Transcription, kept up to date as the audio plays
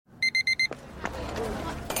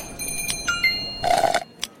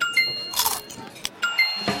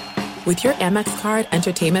With your Amex card,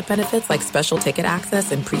 entertainment benefits like special ticket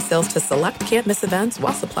access and pre-sales to select can't-miss events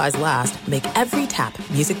while supplies last make every tap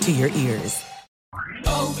music to your ears.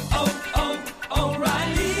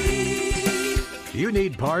 O'Reilly. You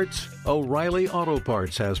need parts? O'Reilly Auto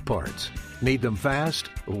Parts has parts. Need them fast?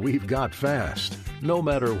 We've got fast. No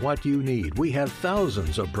matter what you need, we have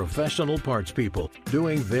thousands of professional parts people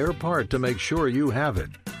doing their part to make sure you have it.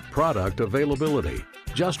 Product availability.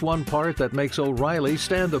 Just one part that makes O'Reilly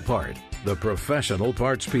stand apart. The professional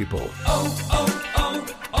parts people.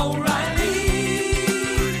 O'Reilly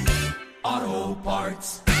Auto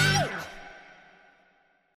Parts.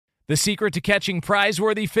 The secret to catching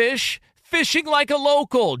prize-worthy fish? Fishing like a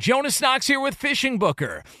local. Jonas Knox here with Fishing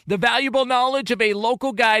Booker. The valuable knowledge of a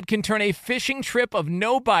local guide can turn a fishing trip of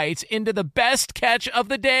no bites into the best catch of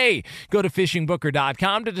the day. Go to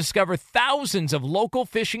fishingbooker.com to discover thousands of local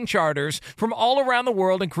fishing charters from all around the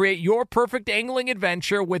world and create your perfect angling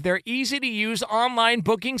adventure with their easy-to-use online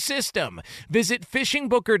booking system. Visit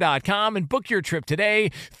fishingbooker.com and book your trip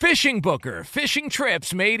today. Fishing Booker. Fishing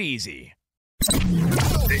trips made easy.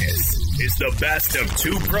 This is the best of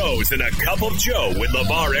two pros and a cup of Joe with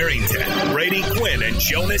LeVar Arrington, Brady Quinn, and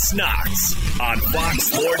Jonas Knox on Fox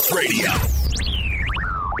Sports Radio.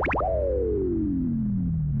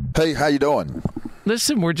 Hey, how you doing?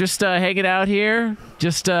 Listen, we're just hanging out here,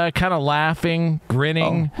 just kind of laughing,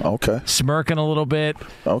 grinning, Okay. smirking a little bit.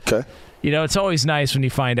 Okay. You know, it's always nice when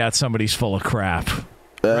you find out somebody's full of crap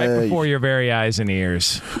right before your very eyes and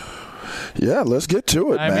ears. Yeah, let's get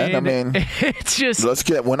to it, man. I mean, it's just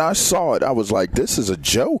when I saw it, I was like, this is a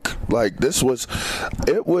joke. Like,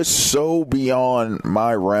 it was so beyond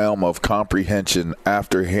my realm of comprehension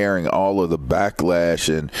after hearing all of the backlash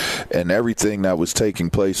and everything that was taking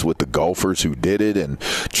place with the golfers who did it and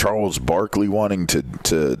Charles Barkley wanting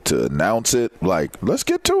to announce it. Like, let's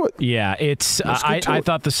get to it. Yeah, I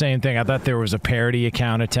thought the same thing. I thought there was a parody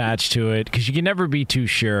account attached to it because you can never be too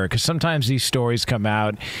sure because sometimes these stories come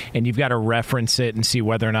out and you've got to reference it and see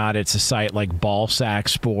whether or not it's a site like Ballsack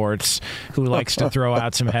Sports who likes to throw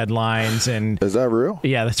out some headlines. And is that real?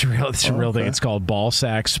 Yeah, that's real. It's a real thing. It's called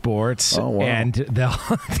Ballsack Sports. Oh, wow.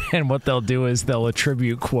 And what they'll do is they'll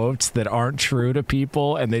attribute quotes that aren't true to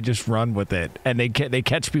people and they just run with it. And they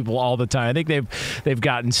catch people all the time. I think they've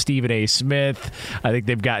gotten Stephen A. Smith. I think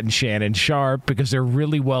they've gotten Shannon Sharp because they're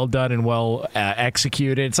really well done and well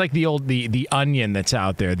executed. It's like the Onion that's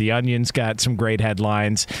out there. The Onion's got some great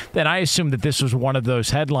headlines. Then I assumed that this was one of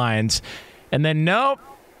those headlines. And then, nope,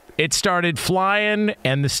 it started flying,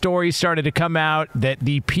 and the story started to come out that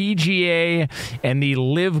the PGA and the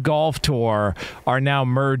LIV Golf Tour are now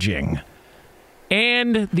merging.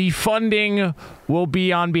 And the funding will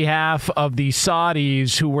be on behalf of the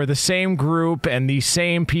Saudis, who were the same group and the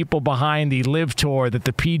same people behind the LIV Tour that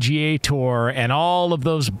the PGA Tour and all of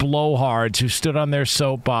those blowhards who stood on their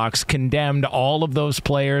soapbox condemned all of those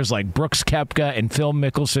players like Brooks Koepka and Phil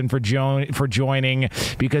Mickelson for joining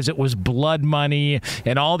because it was blood money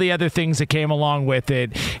and all the other things that came along with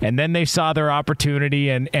it. And then they saw their opportunity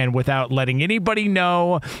and without letting anybody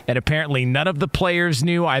know, and apparently none of the players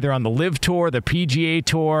knew either on the LIV Tour, the PGA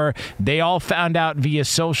Tour, they all found out via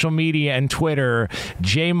social media and Twitter.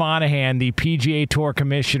 Jay Monahan, the PGA Tour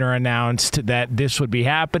commissioner, announced that this would be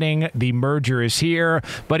happening. The merger is here,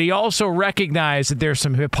 but he also recognized that there's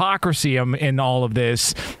some hypocrisy in all of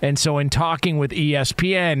this, and so in talking with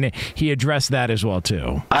ESPN, he addressed that as well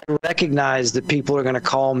too. I recognize that people are going to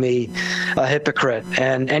call me a hypocrite,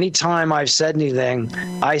 and anytime I've said anything,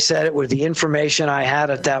 I said it with the information I had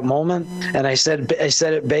at that moment, and I said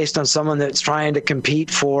it based on someone that's trying to compete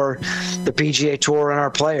for the PGA Tour and our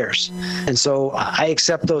players. And so I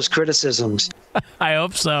accept those criticisms. I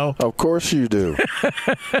hope so. Of course you do.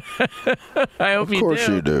 I hope you do. Of course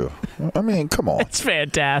you do. I mean, come on. It's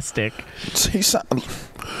fantastic. He sounds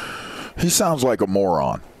like a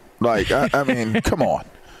moron. Like, I mean, come on.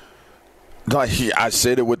 Like, I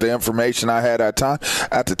said it with the information I had at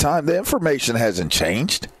the time. The information hasn't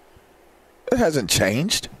changed. It hasn't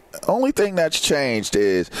changed. Only thing that's changed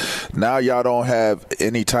is now y'all don't have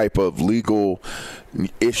any type of legal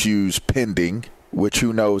issues pending, which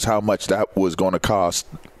who knows how much that was going to cost,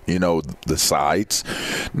 the sides.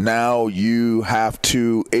 Now you have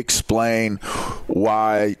to explain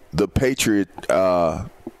why the patriotism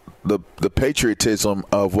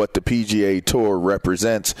of what the PGA Tour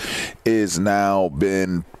represents is now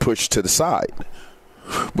been pushed to the side.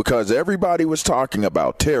 because everybody was talking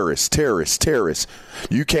about terrorists.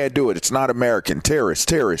 You can't do it. It's not American. Terrorists.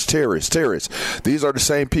 These are the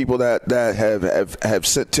same people that have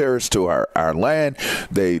sent terrorists to our land.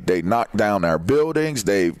 They knocked down our buildings.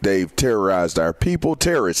 They've terrorized our people.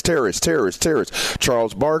 Terrorists.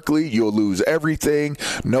 Charles Barkley, you'll lose everything.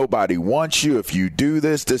 Nobody wants you if you do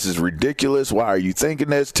this. This is ridiculous. Why are you thinking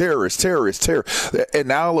this? Terrorists. And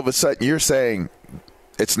now all of a sudden you're saying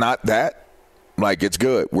it's not that. Like, it's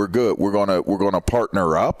good. We're good. We're gonna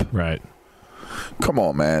partner up. Right. Come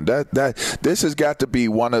on, man. This has got to be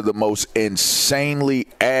one of the most insanely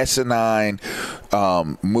asinine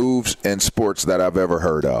moves in sports that I've ever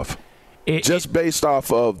heard of. Just based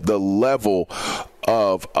off of the level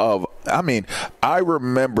of I mean, I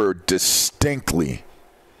remember distinctly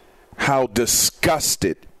how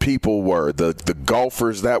disgusted people were, the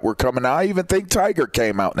golfers that were coming out. I even think Tiger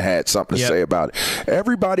came out and had something to say about it.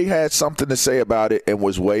 Everybody had something to say about it and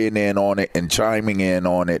was weighing in on it and chiming in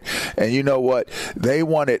on it. And you know what? They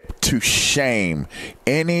wanted to shame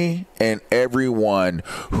any and everyone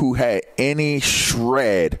who had any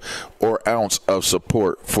shred or ounce of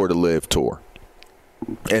support for the LIV Tour.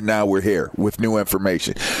 And now we're here with new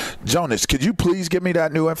information. Jonas, could you please give me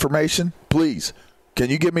that new information? Please. Can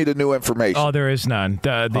you give me the new information? Oh, there is none.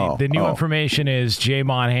 The new information is Jay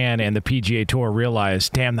Monahan and the PGA Tour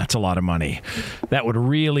realized, damn, that's a lot of money. That would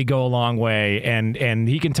really go a long way. And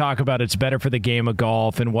he can talk about it's better for the game of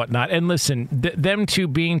golf and whatnot. And listen, them two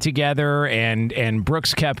being together and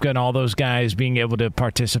Brooks Koepka and all those guys being able to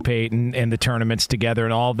participate in the tournaments together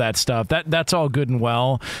and all of that stuff, that's all good and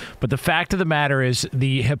well. But the fact of the matter is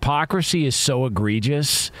the hypocrisy is so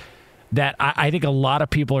egregious that I think a lot of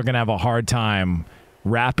people are going to have a hard time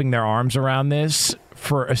wrapping their arms around this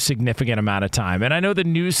for a significant amount of time. And I know the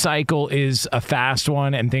news cycle is a fast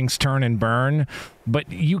one and things turn and burn,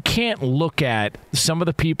 but you can't look at some of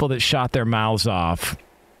the people that shot their mouths off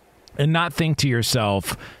and not think to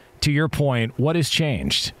yourself, to your point, what has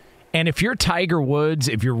changed? And if you're Tiger Woods,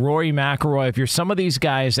 if you're Rory McIlroy, if you're some of these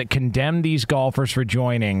guys that condemned these golfers for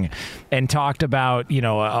joining and talked about,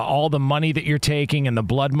 all the money that you're taking and the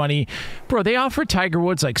blood money, bro, they offered Tiger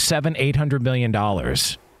Woods like $700-800 million.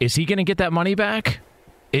 Is he going to get that money back?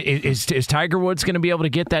 Is Tiger Woods going to be able to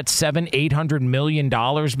get that $700-800 million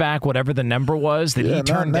back, whatever the number was that he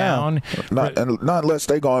turned down? Not unless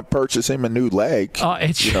they go and purchase him a new leg,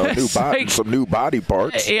 some new body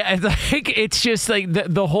parts. It's just like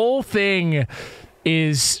the whole thing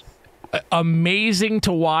is amazing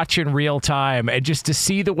to watch in real time, and just to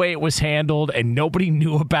see the way it was handled and nobody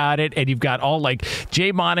knew about it. And you've got all like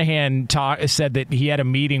Jay Monahan said that he had a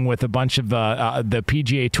meeting with a bunch of the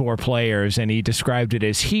PGA Tour players, and he described it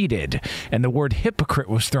as heated, and the word hypocrite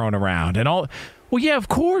was thrown around and all. Well, yeah, of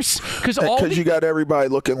course, because you got everybody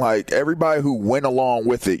looking like everybody who went along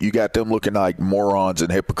with it. You got them looking like morons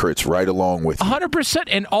and hypocrites right along with you.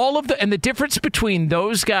 100%, and the difference between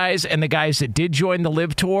those guys and the guys that did join the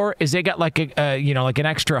LIV Tour is they got like an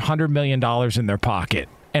extra $100 million in their pocket,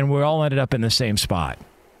 and we all ended up in the same spot.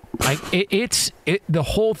 Like the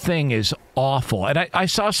whole thing is awful. And I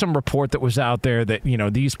saw some report that was out there that,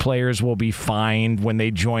 these players will be fined when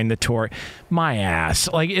they join the tour. My ass.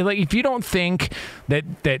 Like if you don't think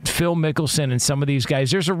that Phil Mickelson and some of these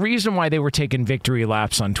guys, there's a reason why they were taking victory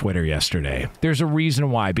laps on Twitter yesterday. There's a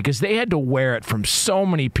reason why, because they had to wear it from so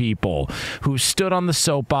many people who stood on the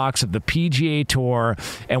soapbox of the PGA Tour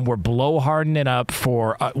and were blowharding it up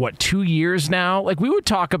for 2 years now. Like, we would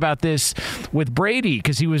talk about this with Brady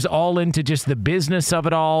because he was all into just the business of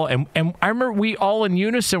it all. And I remember we all in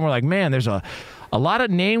unison were like, man, there's a lot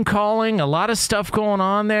of name calling, a lot of stuff going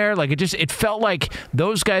on there. Like, it felt like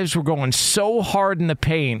those guys were going so hard in the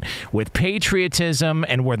paint with patriotism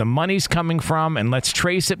and where the money's coming from, and let's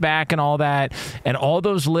trace it back and all that. And all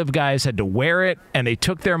those LIV guys had to wear it, and they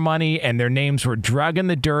took their money, and their names were drug in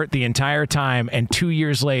the dirt the entire time. And 2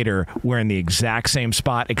 years later, we're in the exact same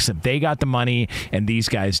spot, except they got the money and these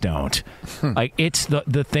guys don't. Like, it's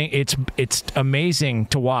the thing. It's amazing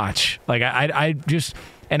to watch. Like, I just.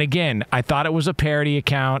 And again, I thought it was a parody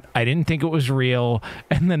account. I didn't think it was real.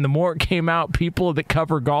 And then the more it came out, people that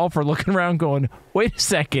cover golf are looking around going, wait a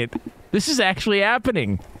second, this is actually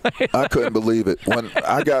happening. I couldn't believe it. When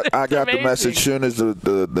I got the message soon as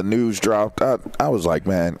the news dropped, I was like,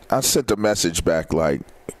 man, I sent a message back like,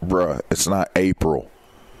 bruh, it's not April.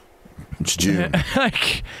 It's June.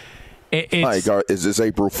 Is this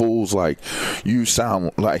April Fool's? Like, you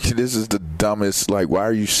sound like this is the dumbest. Like, why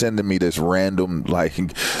are you sending me this random, like,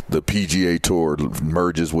 the PGA Tour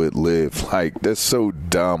merges with Live? Like, that's so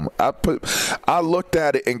dumb. I looked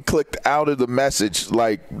at it and clicked out of the message.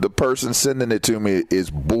 Like, the person sending it to me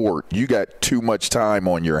is bored. You got too much time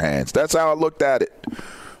on your hands. That's how I looked at it.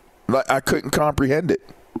 Like, I couldn't comprehend it.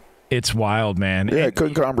 It's wild, man. Yeah, I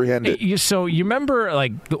couldn't comprehend it. So you remember,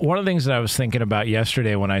 like, one of the things that I was thinking about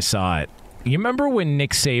yesterday when I saw it, you remember when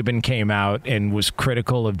Nick Saban came out and was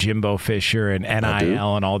critical of Jimbo Fisher and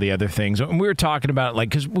NIL and all the other things? And we were talking about,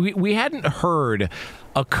 like, because we hadn't heard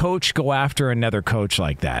a coach go after another coach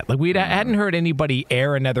like that. Like, we hadn't heard anybody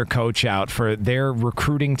air another coach out for their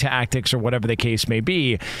recruiting tactics or whatever the case may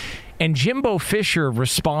be. And Jimbo Fisher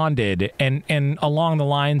responded and along the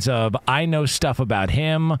lines of, I know stuff about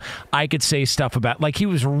him. I could say stuff about, like, he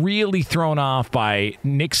was really thrown off by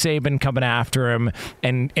Nick Saban coming after him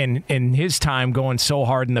and his time going so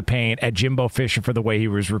hard in the paint at Jimbo Fisher for the way he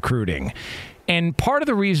was recruiting. And part of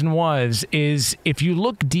the reason is if you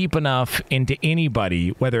look deep enough into anybody,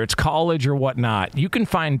 whether it's college or whatnot, you can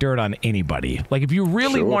find dirt on anybody. Like, if you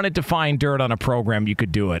really wanted to find dirt on a program, you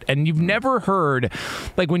could do it. And you've never heard,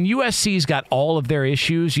 like, when USC's got all of their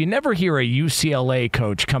issues, you never hear a UCLA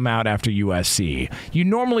coach come out after USC. You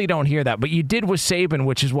normally don't hear that, but you did with Saban,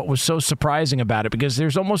 which is what was so surprising about it, because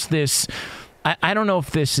there's almost this, I don't know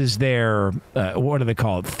if this is their, what do they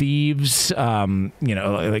call it? Thieves, no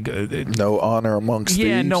honor amongst thieves.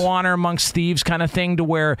 Yeah, no honor amongst thieves kind of thing, to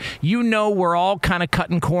where, we're all kind of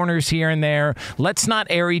cutting corners here and there. Let's not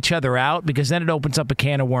air each other out, because then it opens up a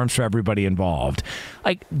can of worms for everybody involved.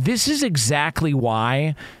 Like, this is exactly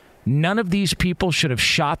why none of these people should have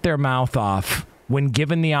shot their mouth off when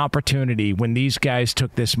given the opportunity when these guys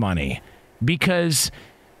took this money. Because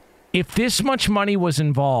if this much money was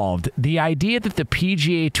involved, the idea that the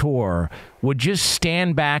PGA Tour would just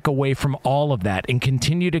stand back away from all of that and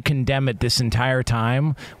continue to condemn it this entire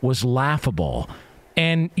time was laughable.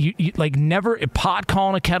 And you like, never pot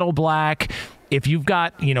calling a kettle black. If you've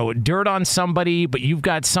got, dirt on somebody, but you've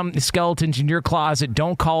got some skeletons in your closet,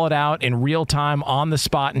 don't call it out in real time on the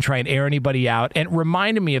spot and try and air anybody out. And it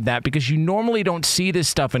reminded me of that, because you normally don't see this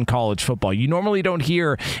stuff in college football. You normally don't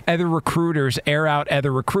hear other recruiters air out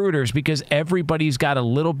other recruiters, because everybody's got a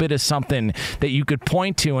little bit of something that you could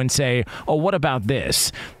point to and say, oh, what about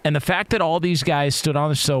this? And the fact that all these guys stood on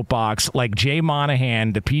the soapbox, like Jay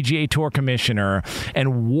Monahan, the PGA Tour commissioner,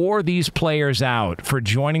 and wore these players out for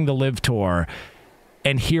joining the Live Tour.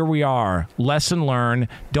 And here we are. Lesson learned.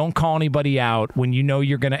 Don't call anybody out when you know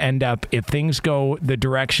you're going to end up, if things go the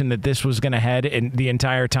direction that this was going to head in the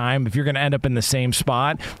entire time, if you're going to end up in the same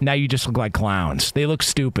spot, now you just look like clowns. They look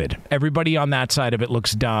stupid. Everybody on that side of it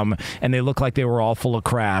looks dumb, and they look like they were all full of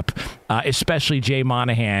crap, especially Jay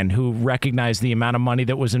Monahan, who recognized the amount of money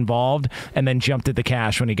that was involved and then jumped at the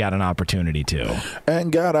cash when he got an opportunity to.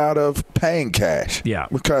 And got out of paying cash. Yeah.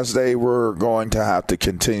 Because they were going to have to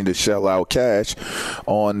continue to shell out cash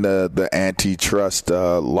on the antitrust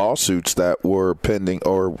lawsuits that were pending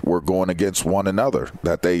or were going against one another,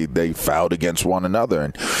 that they filed against one another.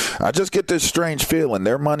 And I just get this strange feeling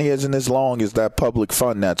their money isn't as long as that public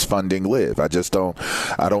fund that's funding Live. I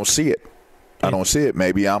don't see it. I don't see it.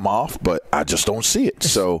 Maybe I'm off, but I just don't see it.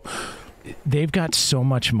 So they've got so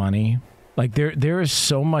much money. Like, there is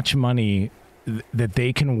so much money that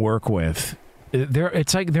they can work with.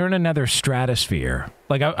 It's like they're in another stratosphere.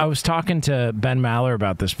 Like, I was talking to Ben Maller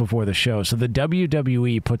about this before the show. So the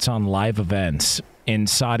WWE puts on live events in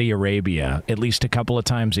Saudi Arabia at least a couple of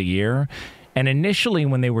times a year. And initially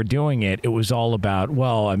when they were doing it, it was all about,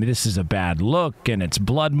 well, I mean, this is a bad look, and it's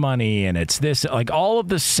blood money, and it's this, like, all of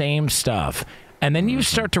the same stuff. And then you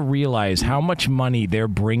start to realize how much money they're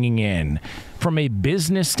bringing in from a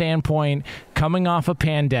business standpoint, coming off a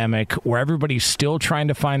pandemic where everybody's still trying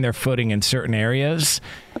to find their footing in certain areas.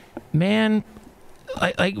 Man,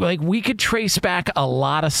 like we could trace back a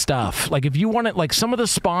lot of stuff. Like, if you wanted, like, some of the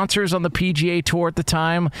sponsors on the PGA Tour at the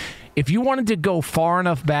time, if you wanted to go far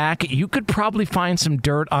enough back, you could probably find some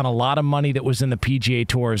dirt on a lot of money that was in the PGA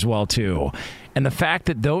Tour as well, too. And the fact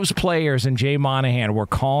that those players and Jay Monahan were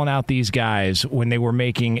calling out these guys when they were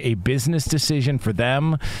making a business decision for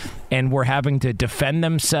them and were having to defend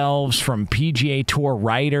themselves from PGA Tour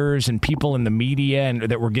writers and people in the media, and that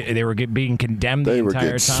they were being condemned the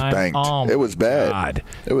entire time. Spanked. Oh, it was bad. God.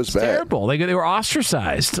 It was bad. Terrible. They were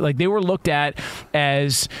ostracized. Like, they were looked at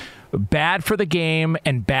as bad for the game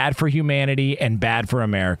and bad for humanity and bad for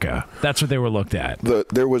America. That's what they were looked at.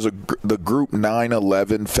 There was the group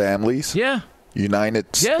 9/11 families. Yeah. United.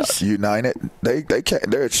 Yes. United.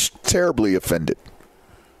 They're terribly offended.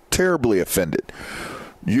 Terribly offended.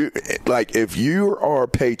 if you are a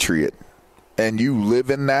patriot and you live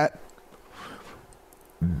in that,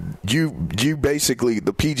 you basically,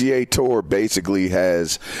 the PGA Tour basically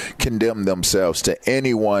has condemned themselves to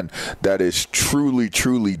anyone that is truly,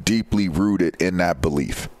 truly deeply rooted in that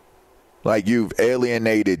belief. Like, you've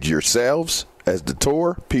alienated yourselves as the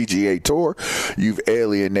tour, PGA Tour. You've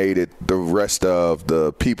alienated the rest of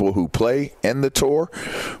the people who play in the tour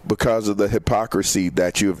because of the hypocrisy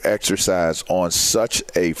that you have exercised on such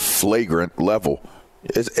a flagrant level.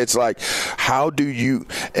 It's like, how do you?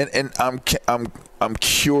 And I'm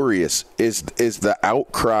curious. Is the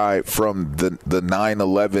outcry from the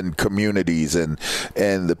 9/11 communities and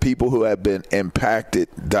the people who have been impacted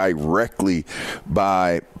directly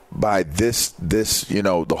by this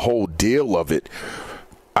the whole deal of it?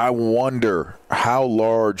 I wonder how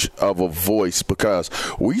large of a voice, because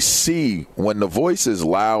we see when the voice is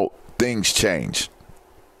loud, things change.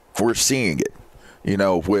 We're seeing it.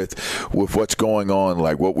 With what's going on,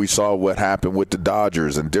 like what we saw, what happened with the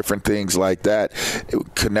Dodgers and different things like that,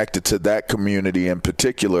 connected to that community in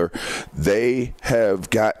particular, they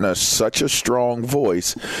have gotten such a strong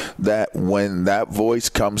voice that when that voice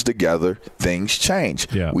comes together, things change.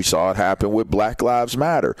 Yeah. We saw it happen with Black Lives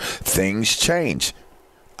Matter. Things change.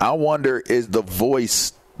 I wonder, is the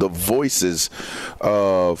voices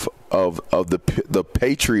of the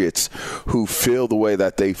patriots who feel the way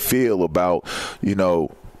that they feel about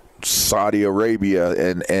Saudi Arabia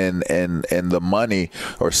and the money,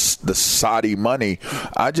 or the Saudi money.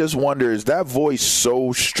 I just wonder, is that voice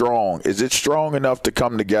so strong? Is it strong enough to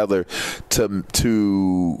come together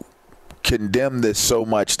to condemn this so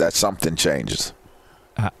much that something changes?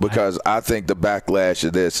 Because I think the backlash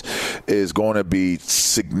of this is going to be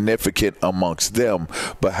significant amongst them,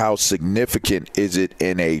 but how significant is it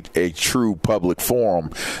in a true public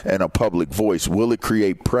forum and a public voice? Will it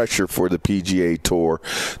create pressure for the PGA Tour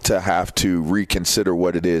to have to reconsider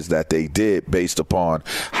what it is that they did based upon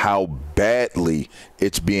how badly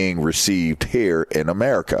it's being received here in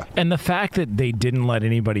America? And the fact that they didn't let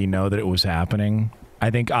anybody know that it was happening, I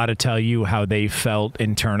think, ought to tell you how they felt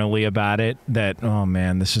internally about it. That, oh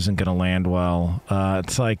man, this isn't going to land well.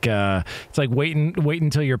 It's like wait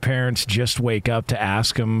until your parents just wake up to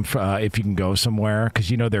ask them if you can go somewhere, because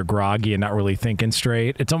they're groggy and not really thinking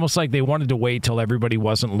straight. It's almost like they wanted to wait till everybody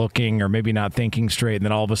wasn't looking or maybe not thinking straight, and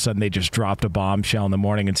then all of a sudden they just dropped a bombshell in the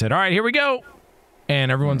morning and said, "All right, here we go."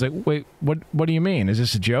 And everyone's like, "Wait, what do you mean? Is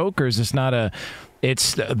this a joke, or is this not a?"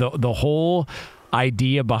 It's the whole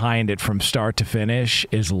idea behind it from start to finish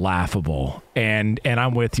is laughable, and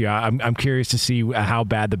I'm with you. I'm curious to see how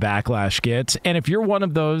bad the backlash gets, and if you're one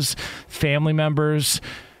of those family members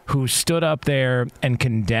who stood up there and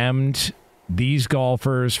condemned these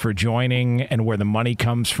golfers for joining and where the money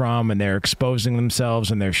comes from, and they're exposing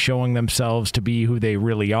themselves and they're showing themselves to be who they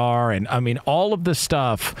really are, and I mean all of the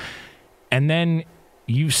stuff, and then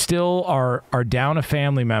you still are down a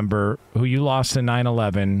family member who you lost in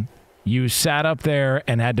 9/11. You sat up there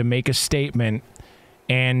and had to make a statement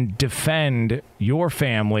and defend your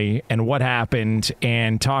family and what happened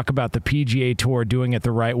and talk about the PGA Tour doing it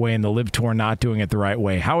the right way and the LIV Tour not doing it the right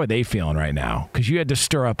way. How are they feeling right now? Because you had to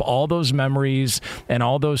stir up all those memories and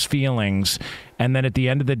all those feelings. And then at the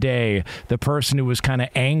end of the day, the person who was kind of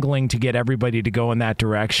angling to get everybody to go in that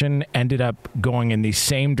direction ended up going in the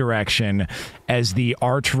same direction as the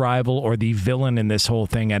arch rival or the villain in this whole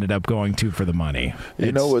thing ended up going to for the money.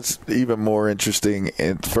 You know what's even more interesting,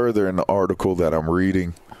 and further in the article that I'm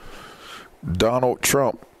reading, Donald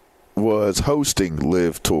Trump was hosting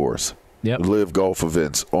LIV tours, LIV golf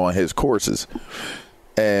events on his courses,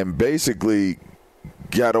 and basically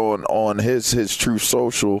got on his Truth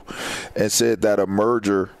Social and said that a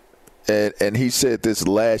merger, and he said this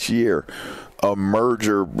last year, a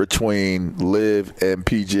merger between LIV and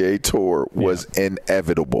PGA Tour was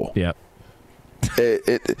inevitable. Yeah.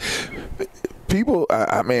 People,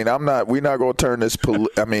 we're not going to turn this,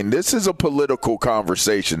 this is a political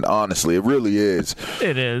conversation, honestly. It really is.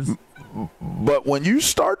 It is. But when you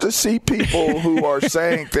start to see people who are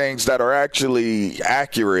saying things that are actually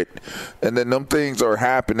accurate, and then them things are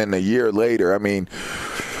happening a year later,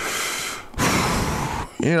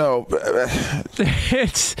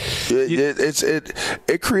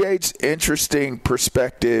 it creates interesting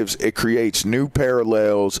perspectives. It creates new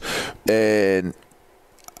parallels, and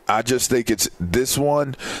I just think this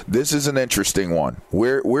is an interesting one.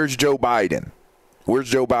 Where's Joe Biden? Where's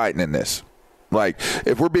Joe Biden in this? Like,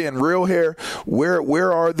 if we're being real here,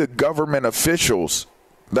 where are the government officials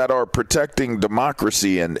that are protecting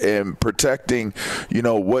democracy and protecting,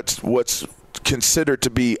 what's considered to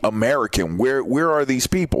be American? Where are these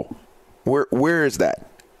people? Where is that?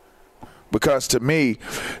 Because to me,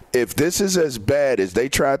 if this is as bad as they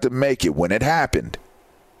tried to make it when it happened,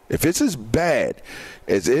 if it's as bad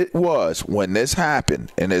as it was when this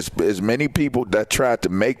happened, and as many people that tried to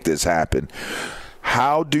make this happen,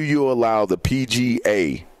 how do you allow the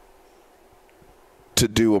PGA to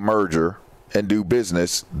do a merger and do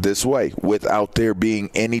business this way without there being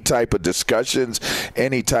any type of discussions,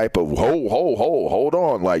 any type of hold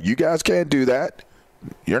on, like, you guys can't do that.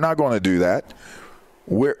 You're not going to do that.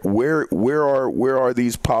 Where are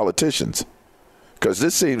these politicians? Because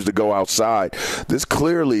this seems to go outside. This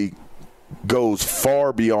clearly goes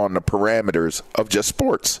far beyond the parameters of just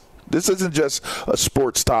sports. This isn't just a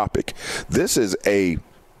sports topic. This is a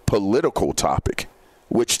political topic,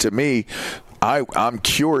 which to me, I'm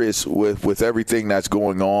curious with everything that's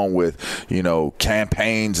going on with,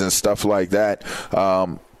 campaigns and stuff like that. I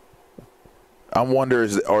wonder,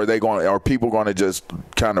 are people going to just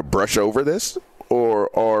kind of brush over this? Or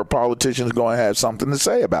are politicians going to have something to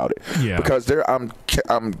say about it? Yeah. Because I'm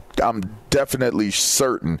definitely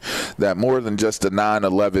certain that more than just the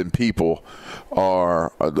 9/11 people the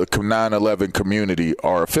 9/11 community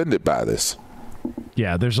are offended by this.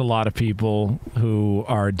 Yeah, there's a lot of people who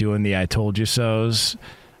are doing the I told you so's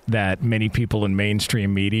that many people in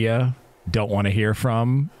mainstream media don't want to hear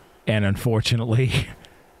from, and unfortunately,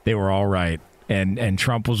 they were all right. And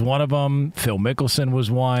Trump was one of them. Phil Mickelson was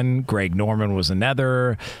one. Greg Norman was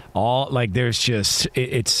another. It's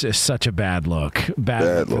just such a bad look.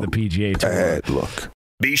 Bad look for the PGA Tour. Bad look.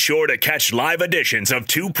 Be sure to catch live editions of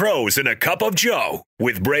Two Pros and a Cup of Joe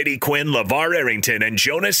with Brady Quinn, LeVar Arrington, and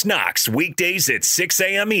Jonas Knox weekdays at 6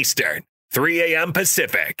 a.m. Eastern, 3 a.m.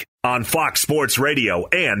 Pacific on Fox Sports Radio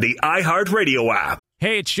and the iHeartRadio app.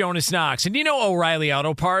 Hey, it's Jonas Knox, and O'Reilly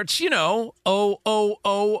Auto Parts,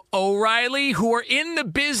 O'Reilly, who are in the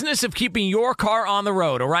business of keeping your car on the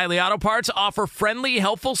road. O'Reilly Auto Parts offer friendly,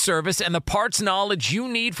 helpful service and the parts knowledge you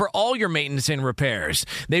need for all your maintenance and repairs.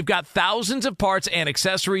 They've got thousands of parts and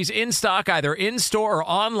accessories in stock, either in-store or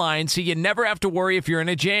online, so you never have to worry if you're in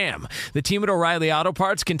a jam. The team at O'Reilly Auto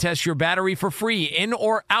Parts can test your battery for free in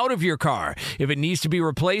or out of your car. If it needs to be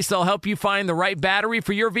replaced, they'll help you find the right battery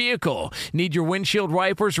for your vehicle. Need your windshield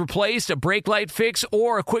wipers replaced, a brake light fix,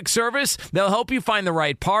 or a quick service? They'll help you find the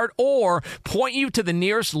right part or point you to the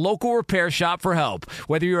nearest local repair shop for help.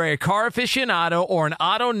 Whether you're a car aficionado or an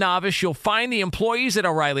auto novice, you'll find the employees at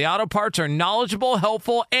O'Reilly Auto Parts are knowledgeable,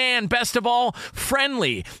 helpful, and best of all,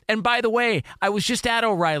 friendly. And by the way, I was just at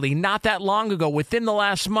O'Reilly not that long ago, within the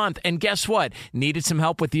last month, and guess what? Needed some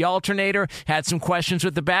help with the alternator, had some questions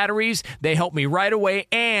with the batteries. They helped me right away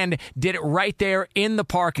and did it right there in the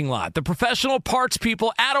parking lot. The professional parts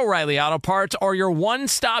people at O'Reilly Auto Parts are your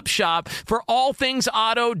one-stop shop for all things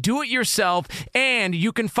auto, do-it-yourself, and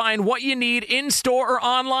you can find what you need in-store or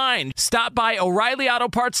online. Stop by O'Reilly Auto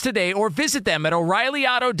Parts today or visit them at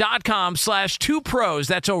O'ReillyAuto.com/2pros.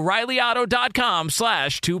 That's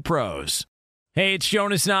O'ReillyAuto.com/2pros. Hey, it's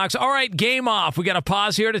Jonas Knox. All right, game off. We got to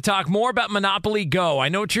pause here to talk more about Monopoly Go. I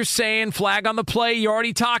know what you're saying, flag on the play. You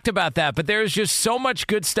already talked about that, but there's just so much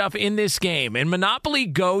good stuff in this game. In Monopoly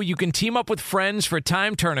Go, you can team up with friends for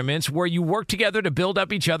time tournaments where you work together to build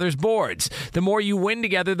up each other's boards. The more you win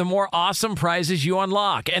together, the more awesome prizes you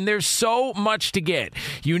unlock. And there's so much to get.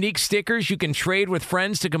 Unique stickers you can trade with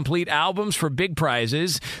friends to complete albums for big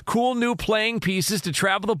prizes. Cool new playing pieces to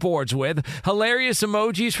travel the boards with. Hilarious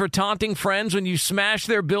emojis for taunting friends when you smash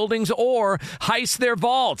their buildings or heist their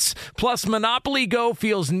vaults. Plus, Monopoly Go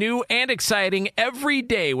feels new and exciting every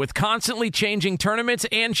day with constantly changing tournaments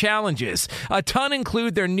and challenges. A ton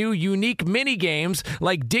include their new unique mini games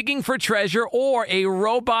like digging for treasure or a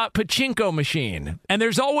robot pachinko machine. And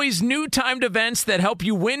there's always new timed events that help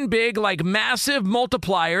you win big, like massive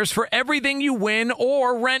multipliers for everything you win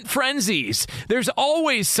or rent frenzies. There's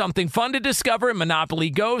always something fun to discover in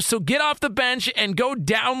Monopoly Go, so get off the bench and go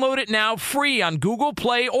download it now free on Google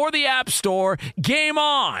Play or the App Store. Game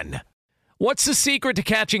on! What's the secret to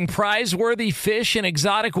catching prize-worthy fish in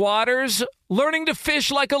exotic waters? Learning to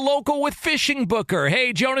fish like a local with Fishing Booker.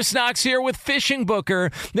 Hey, Jonas Knox here with Fishing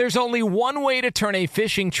Booker. There's only one way to turn a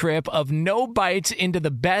fishing trip of no bites into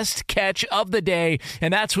the best catch of the day,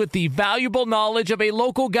 and that's with the valuable knowledge of a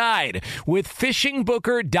local guide. With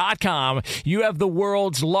FishingBooker.com, you have the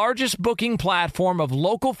world's largest booking platform of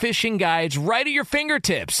local fishing guides right at your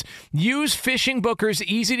fingertips. Use Fishing Booker's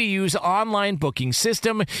easy-to-use online booking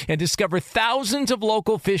system and discover thousands of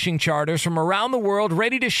local fishing charters from around the world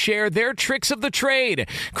ready to share their tricks aspects of the trade.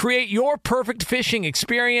 Create your perfect fishing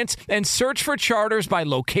experience and search for charters by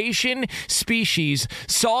location, species,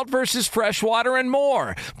 salt versus freshwater, and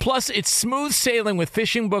more. Plus, it's smooth sailing with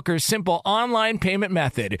Fishing Booker's simple online payment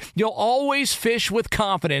method. You'll always fish with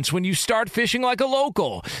confidence when you start fishing like a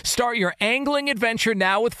local. Start your angling adventure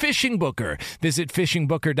now with Fishing Booker. Visit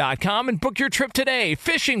fishingbooker.com and book your trip today.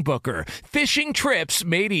 Fishing Booker. Fishing trips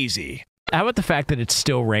made easy. How about the fact that it's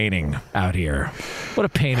still raining out here? What a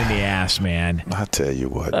pain in the ass, man. I tell you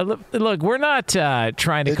what. Look, we're not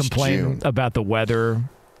trying to complain June. about the weather.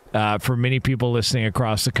 For many people listening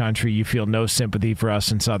across the country, you feel no sympathy for us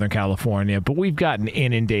in Southern California, but we've gotten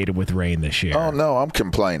inundated with rain this year. Oh, no, I'm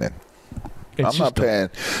complaining. I'm not paying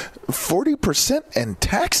 40% in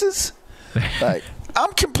taxes. Like,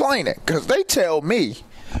 I'm complaining because they tell me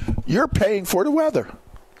you're paying for the weather.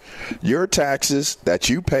 Your taxes that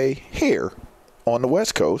you pay here on the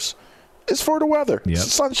West Coast is for the weather. Yep. It's a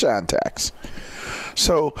sunshine tax.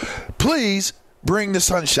 So please bring the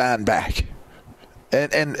sunshine back.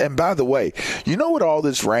 And by the way, you know what all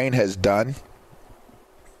this rain has done?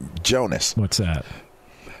 Jonas. What's that?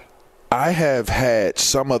 I have had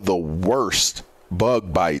some of the worst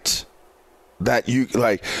bug bites that you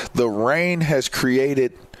like. The rain has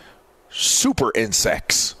created super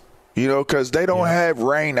insects, because they don't have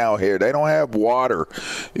rain out here. They don't have water.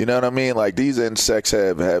 You know what I mean? Like these insects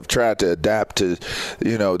have tried to adapt to,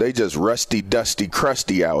 they just rusty, dusty,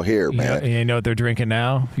 crusty out here, man. You know what they're drinking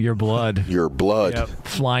now? Your blood. Your blood. Yep.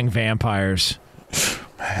 Flying vampires.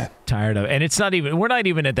 Man. Tired of it. And it's not even, we're not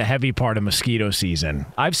even at the heavy part of mosquito season.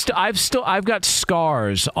 I've got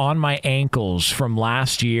scars on my ankles from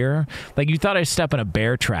last year. Like you thought I stepped in a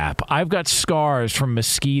bear trap. I've got scars from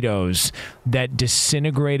mosquitoes that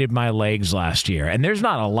disintegrated my legs last year. And there's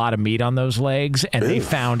not a lot of meat on those legs, and they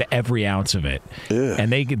found every ounce of it.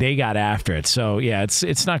 And they got after it. So yeah,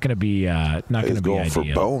 it's not going to be going for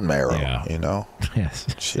bone marrow. Yes,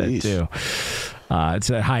 jeez. That too. It's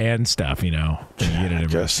that high-end stuff, You get it I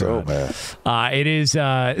guess so, man. It is.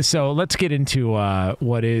 So let's get into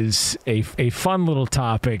what is a fun little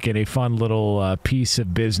topic and a fun little piece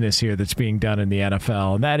of business here that's being done in the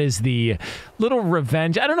NFL, and that is the little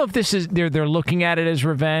revenge. I don't know if this is they're looking at it as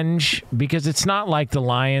revenge because it's not like the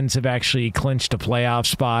Lions have actually clinched a playoff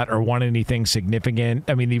spot or won anything significant.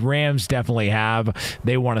 I mean, the Rams definitely have.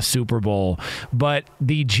 They won a Super Bowl, but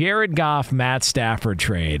the Jared Goff, Matt Stafford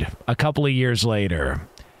trade a couple of years later.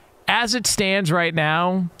 As it stands right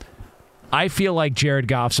now, I feel like Jared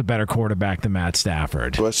Goff's a better quarterback than Matt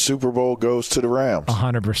Stafford. But Super Bowl goes to the Rams.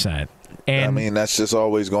 100%. And I mean, that's just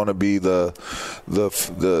always going to be the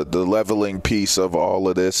leveling piece of all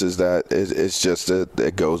of this. Is that it's just that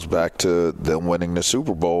it goes back to them winning the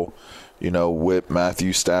Super Bowl. With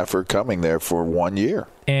Matthew Stafford coming there for 1 year.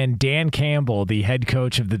 And Dan Campbell, the head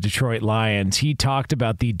coach of the Detroit Lions, he talked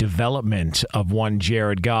about the development of one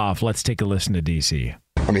Jared Goff. Let's take a listen to DC.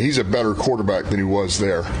 I mean, he's a better quarterback than he was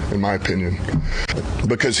there, in my opinion,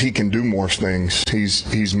 because he can do more things.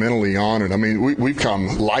 He's mentally on it. I mean, we've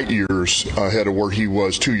come light years ahead of where he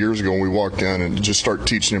was 2 years ago when we walked in and just started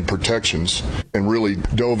teaching him protections and really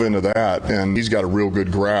dove into that. And he's got a real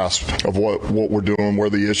good grasp of what we're doing,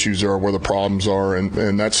 where the issues are, where the problems are.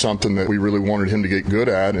 And that's something that we really wanted him to get good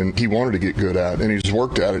at, and he wanted to get good at. And he's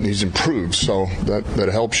worked at it, and he's improved. So that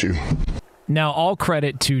helps you. Now, all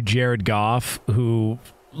credit to Jared Goff, who,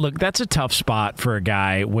 look, that's a tough spot for a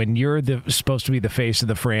guy when you're supposed to be the face of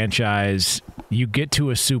the franchise. You get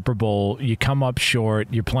to a Super Bowl, you come up short,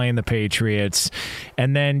 you're playing the Patriots,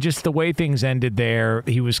 and then just the way things ended there,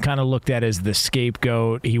 he was kind of looked at as the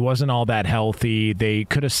scapegoat. He wasn't all that healthy. They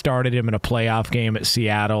could have started him in a playoff game at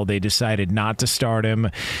Seattle. They decided not to start him.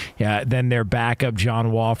 Then their backup,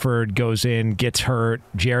 John Wolford, goes in, gets hurt.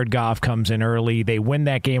 Jared Goff comes in early. They win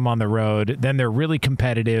that game on the road. Then they're really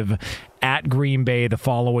competitive at Green Bay the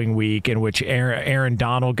following week, in which Aaron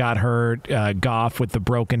Donald got hurt. Goff with the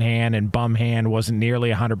broken hand and bum hand wasn't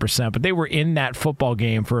nearly 100%, but they were in that football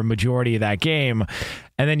game for a majority of that game.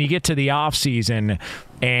 And then you get to the offseason,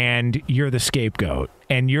 and you're the scapegoat,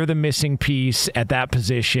 and you're the missing piece at that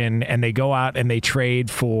position, and they go out and they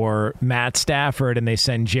trade for Matt Stafford, and they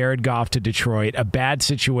send Jared Goff to Detroit, a bad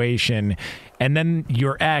situation, and then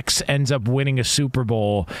your ex ends up winning a Super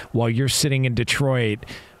Bowl while you're sitting in Detroit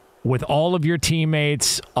with all of your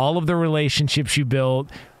teammates, all of the relationships you built,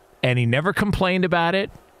 and he never complained about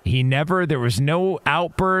it. There was no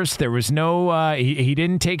outburst. There was no, he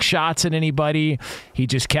didn't take shots at anybody. He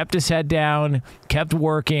just kept his head down, kept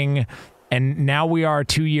working, And now we are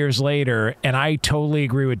 2 years later, and I totally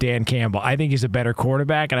agree with Dan Campbell. I think he's a better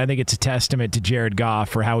quarterback, and I think it's a testament to Jared Goff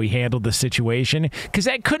for how he handled the situation, because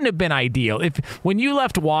that couldn't have been ideal. If when you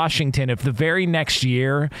left Washington, if the very next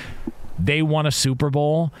year they won a Super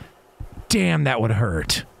Bowl, damn, that would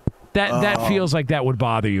hurt. That feels like that would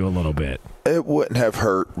bother you a little bit. It wouldn't have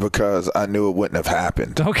hurt because I knew it wouldn't have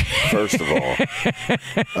happened. Okay. First of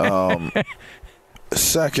all.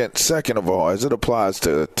 Second of all, as it applies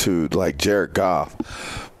to like Jared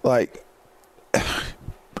Goff, like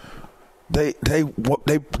they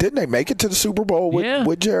didn't they make it to the Super Bowl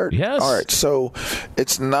with Jared? Yes. All right. So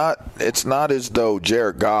it's not as though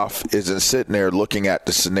Jared Goff isn't sitting there looking at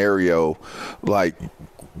the scenario like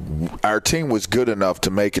our team was good enough to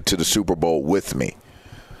make it to the Super Bowl with me.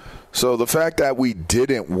 So the fact that we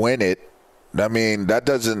didn't win it, I mean, that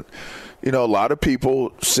doesn't, a lot of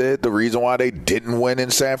people said the reason why they didn't win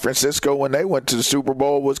in San Francisco when they went to the Super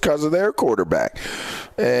Bowl was because of their quarterback.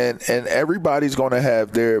 And everybody's going to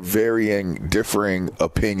have their differing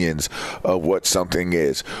opinions of what something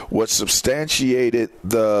is. What substantiated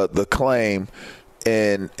the claim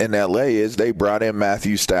in LA is they brought in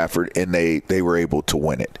Matthew Stafford and they were able to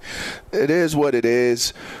win it. It is what it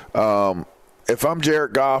is. If I'm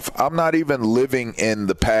Jared Goff, I'm not even living in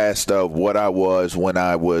the past of what I was when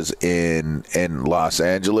I was in Los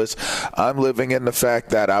Angeles. I'm living in the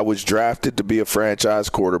fact that I was drafted to be a franchise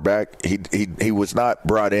quarterback. He was not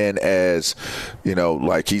brought in as,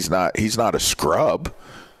 like he's not a scrub.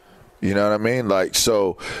 You know what I mean? Like,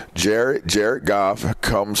 so Jared Goff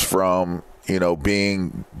comes from,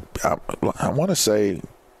 being, I want to say,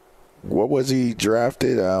 what was he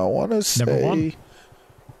drafted? I want to say. Number 1.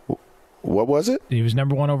 What was it? He was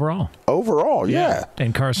number 1 overall. Overall, yeah.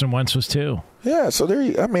 And Carson Wentz was 2. Yeah, so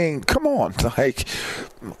I mean, come on.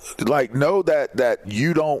 Like know that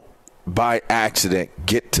you don't by accident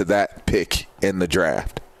get to that pick in the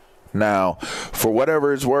draft. Now, for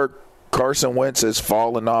whatever it's worth, Carson Wentz has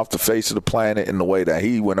fallen off the face of the planet in the way that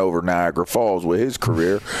he went over Niagara Falls with his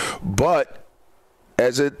career. But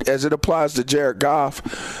as it applies to Jared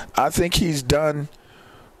Goff, I think he's done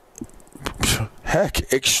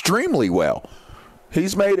extremely well.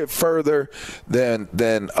 He's made it further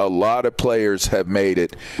than a lot of players have made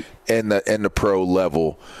it in the pro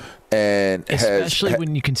level. And especially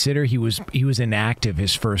when you consider he was inactive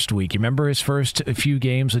his first week. You remember his first few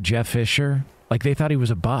games with Jeff Fisher? Like they thought he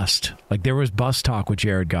was a bust. Like there was bust talk with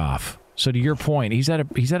Jared Goff. So to your point, he's had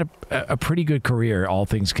a pretty good career, all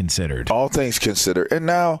things considered. All things considered, and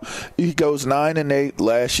now he goes 9-8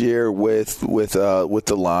 last year with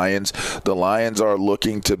the Lions. The Lions are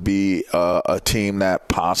looking to be a team that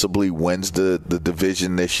possibly wins the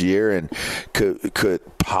division this year and could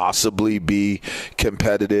possibly be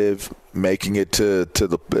competitive, making it to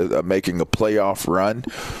making a playoff run.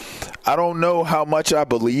 I don't know how much I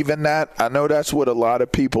believe in that. I know that's what a lot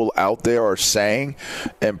of people out there are saying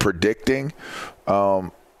and predicting. But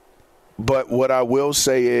what I will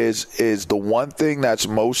say is the one thing that's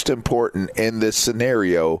most important in this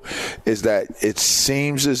scenario is that it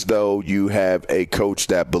seems as though you have a coach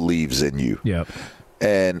that believes in you. Yep.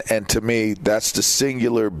 And to me, that's the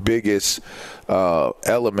singular biggest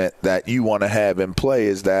element that you want to have in play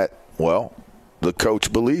is that, well, the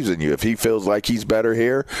coach believes in you. If he feels like he's better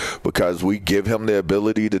here because we give him the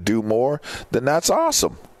ability to do more, then that's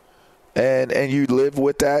awesome. And you live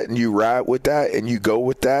with that and you ride with that and you go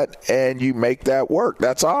with that and you make that work.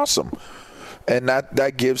 That's awesome. And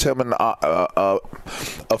that gives him a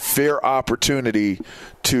fair opportunity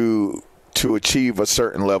to achieve a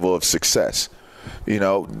certain level of success.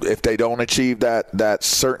 If they don't achieve that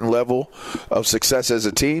certain level of success as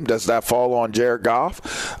a team, does that fall on Jared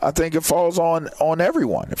Goff? I think it falls on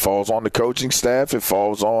everyone. It falls on the coaching staff. It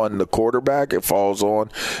falls on the quarterback. It falls on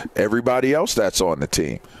everybody else that's on the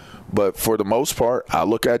team. But for the most part, I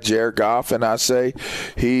look at Jared Goff and I say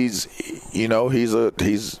he's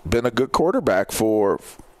been a good quarterback for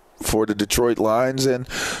the Detroit Lions, and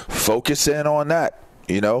focus in on that.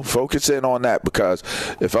 Focus in on that, because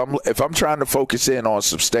if I'm trying to focus in on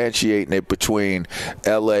substantiating it between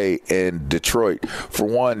LA and Detroit, for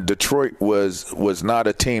one, Detroit was not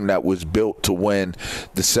a team that was built to win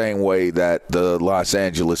the same way that the Los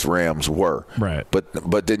Angeles Rams were. Right.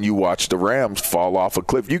 But then you watch the Rams fall off a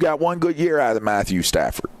cliff. You got one good year out of Matthew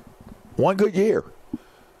Stafford. One good year.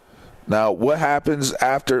 Now, what happens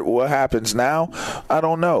now, I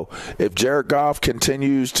don't know. If Jared Goff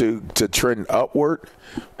continues to trend upward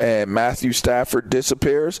and Matthew Stafford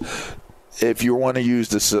disappears, if you want to use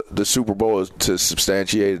the Super Bowl to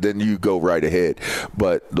substantiate it, then you go right ahead.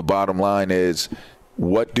 But the bottom line is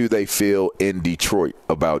what do they feel in Detroit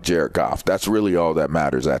about Jared Goff? That's really all that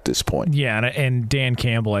matters at this point. Yeah, and Dan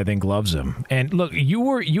Campbell, I think, loves him. And look,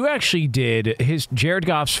 you actually did Jared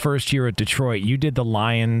Goff's first year at Detroit. You did the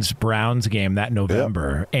Lions-Browns game that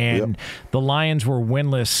November, and the Lions were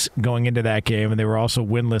winless going into that game, and they were also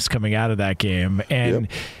winless coming out of that game. And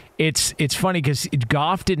it's funny because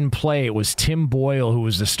Goff didn't play. It was Tim Boyle who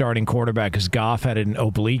was the starting quarterback because Goff had an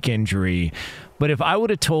oblique injury. But if I would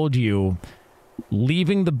have told you,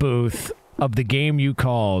 leaving the booth of the game you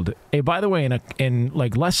called, hey, by the way, in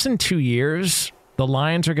like less than 2 years, the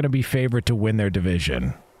Lions are going to be favored to win their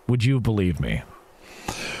division, would you believe me?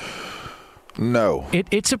 No.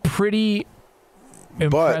 It's a pretty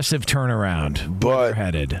impressive turnaround. But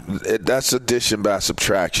headed. That's addition by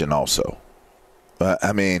subtraction also.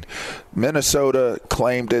 I mean, Minnesota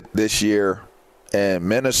claimed it this year. And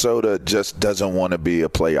Minnesota just doesn't want to be a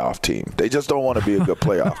playoff team. They just don't want to be a good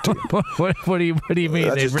playoff team. What do you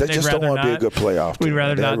mean? They just don't want to be a good playoff team. We'd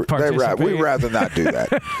rather not participate. We'd rather not do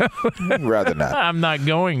that. We'd rather not. I'm not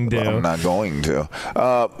going to. I'm not going to.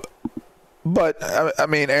 But, I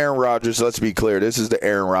mean, Aaron Rodgers, let's be clear. This is the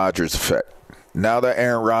Aaron Rodgers effect. Now that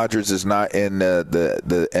Aaron Rodgers is not in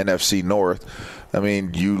the NFC North, I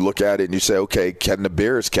mean, you look at it and you say, okay, can the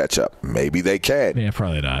Bears catch up? Maybe they can. Yeah,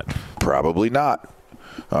 probably not. Probably not.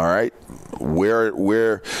 All right. I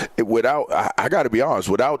got to be honest,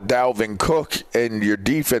 without Dalvin Cook and your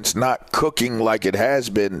defense not cooking like it has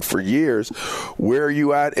been for years, where are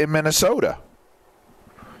you at in Minnesota?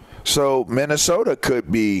 So Minnesota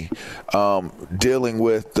could be dealing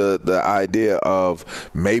with the idea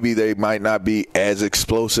of maybe they might not be as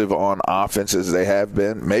explosive on offense as they have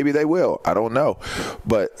been. Maybe they will. I don't know.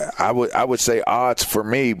 But I would say odds for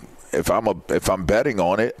me, if I'm betting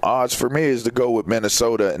on it, odds for me is to go with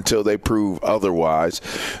Minnesota until they prove otherwise.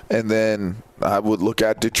 And then I would look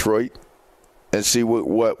at Detroit and see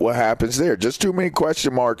what happens there. Just too many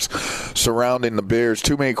question marks surrounding the Bears,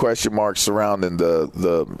 too many question marks surrounding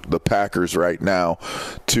the Packers right now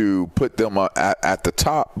to put them at the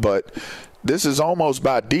top. But this is almost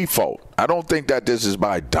by default. I don't think that this is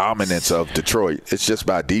by dominance of Detroit. It's just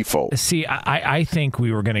by default. See, I think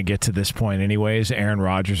we were going to get to this point anyways, Aaron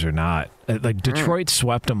Rodgers or not. Like Detroit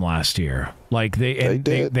swept them last year. Like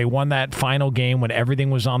they won that final game when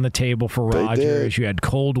everything was on the table for Rodgers. You had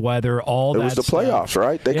cold weather, that stuff. It was the playoffs,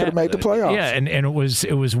 right? They could have made the playoffs. Yeah, and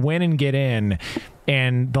it was win and get in.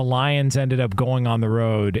 And the Lions ended up going on the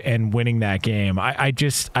road and winning that game. I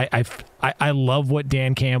love what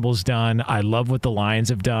Dan Campbell's done. I love what the Lions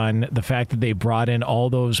have done. The fact that they brought in all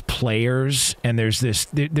those players, and there's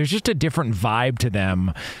just a different vibe to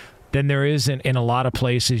them than there is in a lot of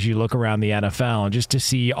places you look around the NFL. And just to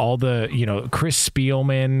see all the, Chris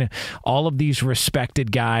Spielman, all of these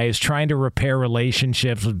respected guys trying to repair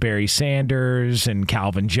relationships with Barry Sanders and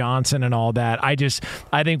Calvin Johnson and all that. I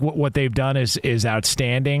think what they've done is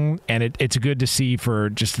outstanding, and it's good to see for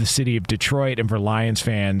just the city of Detroit and for Lions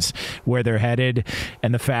fans where they're headed.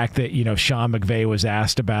 And the fact that, Sean McVay was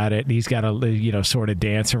asked about it, and he's got to, sort of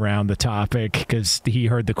dance around the topic because he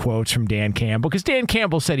heard the quotes from Dan Campbell. Because Dan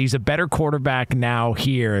Campbell said he's a better quarterback now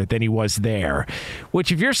here than he was there,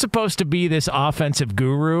 which if you're supposed to be this offensive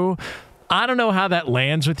guru, I don't know how that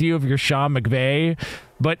lands with you if you're Sean McVay.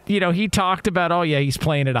 But, he talked about, he's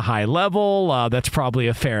playing at a high level. That's probably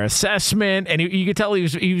a fair assessment. And you could tell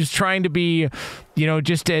he was trying to be,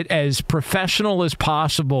 just as professional as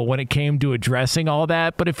possible when it came to addressing all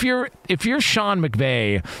that. But if you're Sean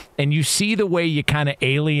McVay and you see the way you kind of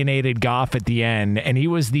alienated Goff at the end, and he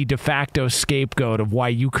was the de facto scapegoat of why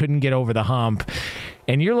you couldn't get over the hump,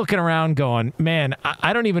 and you're looking around going, man,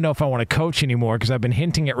 I don't even know if I want to coach anymore because I've been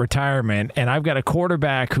hinting at retirement, and I've got a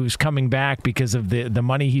quarterback who's coming back because of the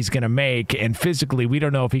money he's going to make, and physically we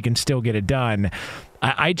don't know if he can still get it done.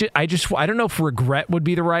 I don't know if regret would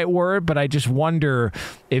be the right word, but I just wonder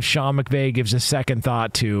if Sean McVay gives a second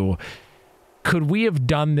thought to, could we have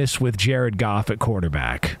done this with Jared Goff at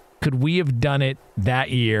quarterback? Could we have done it that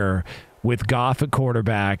year with Goff at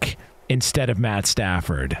quarterback instead of Matt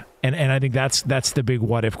Stafford? And I think that's the big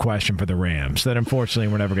what-if question for the Rams that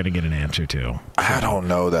unfortunately we're never going to get an answer to. I don't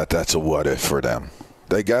know that that's a what-if for them.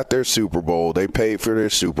 They got their Super Bowl. They paid for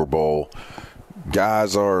their Super Bowl.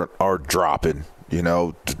 Guys are dropping.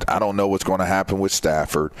 I don't know what's going to happen with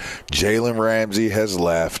Stafford. Jalen Ramsey has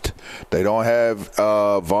left. They don't have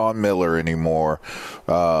Von Miller anymore.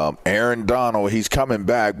 Aaron Donald, he's coming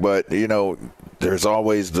back, but, there's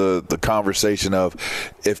always the conversation of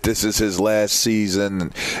if this is his last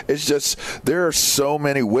season. It's just there are so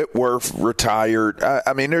many. Whitworth retired.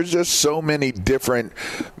 I mean, there's just so many different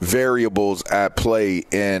variables at play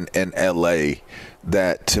in L.A.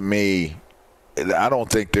 that, to me, I don't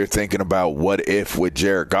think they're thinking about what if with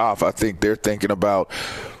Jared Goff. I think they're thinking about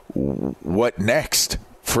what next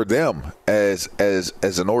for them as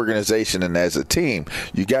an organization and as a team.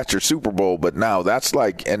 You got your Super Bowl, but now that's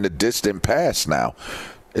like in the distant past now.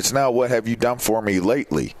 It's now, what have you done for me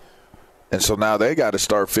lately? And so now they got to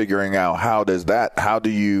start figuring out how do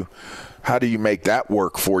you make that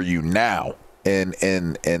work for you now? And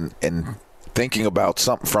thinking about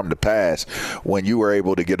something from the past when you were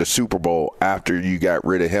able to get a Super Bowl after you got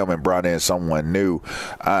rid of him and brought in someone new.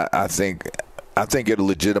 I think it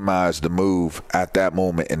legitimized the move at that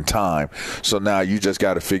moment in time. So now you just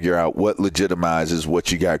got to figure out what legitimizes what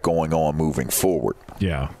you got going on moving forward.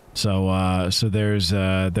 Yeah. So there's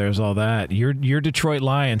all that. Your Detroit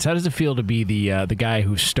Lions. How does it feel to be the guy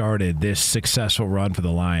who started this successful run for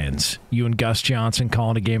the Lions? You and Gus Johnson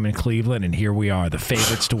calling a game in Cleveland, and here we are, the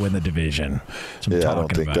favorites to win the division. I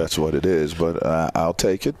don't think that's what it is, but I'll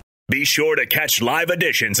take it. Be sure to catch live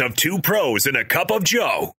editions of Two Pros and a Cup of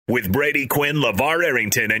Joe with Brady Quinn, LeVar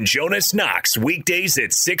Arrington, and Jonas Knox weekdays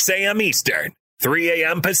at 6 a.m. Eastern, 3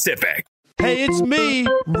 a.m. Pacific. Hey, it's me,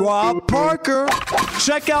 Rob Parker.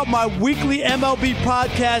 Check out my weekly MLB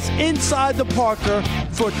podcast, Inside the Parker,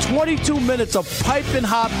 for 22 minutes of piping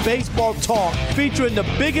hot baseball talk featuring the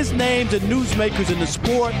biggest names and newsmakers in the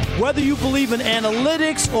sport. Whether you believe in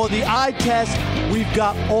analytics or the eye test, we've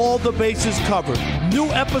got all the bases covered. New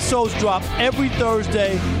episodes drop every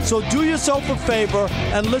Thursday, so do yourself a favor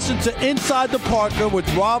and listen to Inside the Parker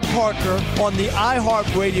with Rob Parker on the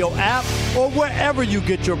iHeartRadio app or wherever you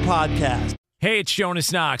get your podcast. Hey, it's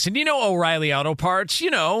Jonas Knox, and you know O'Reilly Auto Parts,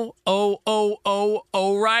 you know,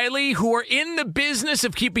 O'Reilly, who are in the business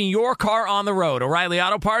of keeping your car on the road. O'Reilly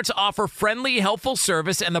Auto Parts offer friendly, helpful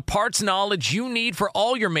service and the parts knowledge you need for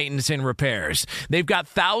all your maintenance and repairs. They've got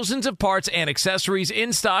thousands of parts and accessories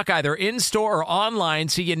in stock, either in-store or online,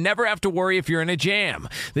 so you never have to worry if you're in a jam.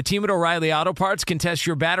 The team at O'Reilly Auto Parts can test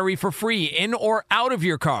your battery for free, in or out of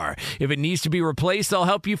your car. If it needs to be replaced, they'll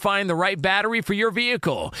help you find the right battery for your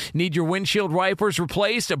vehicle. Need your windshield wipers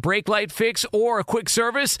replaced, a brake light fix, or a quick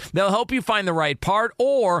service? They'll help you find the right part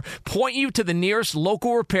or point you to the nearest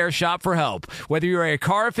local repair shop for help. Whether you're a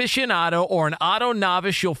car aficionado or an auto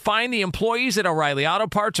novice, you'll find the employees at O'Reilly Auto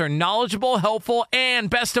Parts are knowledgeable, helpful, and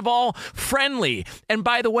best of all, friendly. And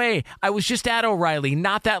by the way, I was just at O'Reilly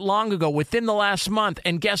not that long ago, within the last month,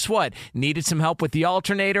 and guess what? Needed some help with the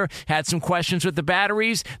alternator, had some questions with the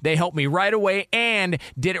batteries. They helped me right away and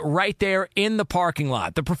did it right there in the parking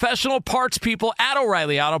lot. The professional parts people at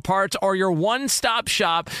O'Reilly Auto Parts are your one-stop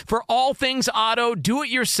shop for all things auto,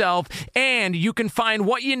 do-it-yourself, and you can find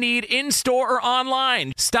what you need in-store or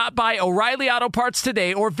online. Stop by O'Reilly Auto Parts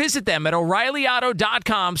today or visit them at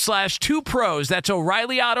O'ReillyAuto.com/2pros. That's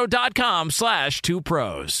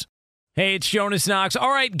O'ReillyAuto.com/2pros. Hey, it's Jonas Knox. All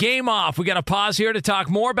right, game off. We got to pause here to talk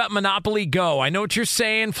more about Monopoly Go. I know what you're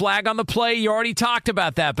saying, flag on the play. You already talked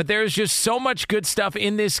about that, but there's just so much good stuff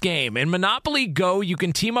in this game. In Monopoly Go, you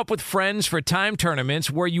can team up with friends for time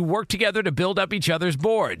tournaments where you work together to build up each other's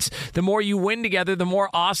boards. The more you win together, the more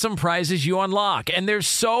awesome prizes you unlock. And there's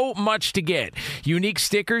so much to get. Unique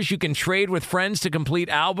stickers you can trade with friends to complete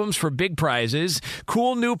albums for big prizes.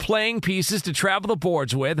 Cool new playing pieces to travel the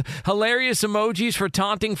boards with. Hilarious emojis for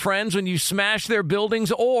taunting friends when you smash their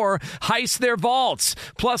buildings or heist their vaults.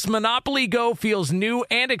 Plus, Monopoly Go feels new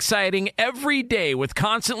and exciting every day with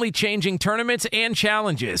constantly changing tournaments and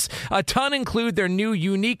challenges. A ton include their new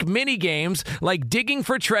unique mini games like digging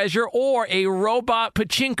for treasure or a robot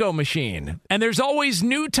pachinko machine. And there's always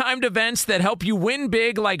new timed events that help you win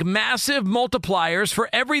big, like massive multipliers for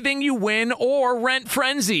everything you win or rent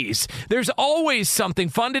frenzies. There's always something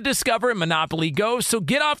fun to discover in Monopoly Go, so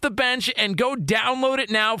get off the bench and go download it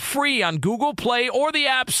now free on Google Play or the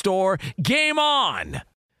App Store. Game on!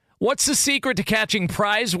 What's the secret to catching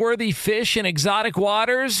prize-worthy fish in exotic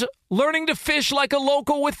waters? Learning to fish like a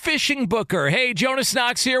local with Fishing Booker. Hey, Jonas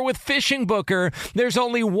Knox here with Fishing Booker. There's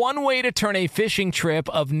only one way to turn a fishing trip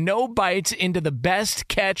of no bites into the best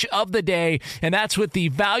catch of the day, and that's with the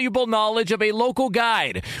valuable knowledge of a local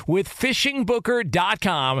guide. With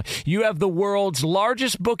FishingBooker.com, you have the world's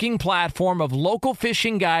largest booking platform of local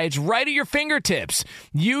fishing guides right at your fingertips.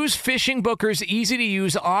 Use Fishing Booker's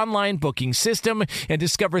easy-to-use online booking system and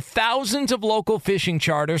discover thousands of local fishing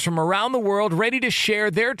charters from around the world ready to share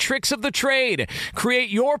their tricks tricks of the trade. Create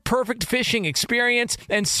your perfect fishing experience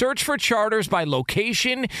and search for charters by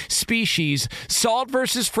location, species, salt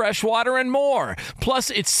versus freshwater, and more.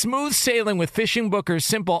 Plus, it's smooth sailing with Fishing Booker's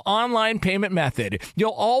simple online payment method.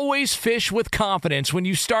 You'll always fish with confidence when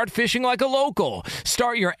you start fishing like a local.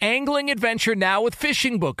 Start your angling adventure now with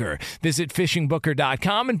Fishing Booker. Visit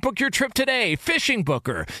fishingbooker.com and book your trip today. Fishing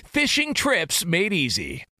Booker. Fishing trips made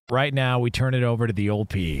easy. Right now, we turn it over to the old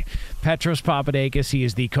P. Petros Papadakis. He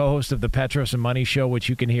is the co-host of the Petros and Money Show, which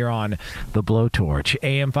you can hear on the Blowtorch,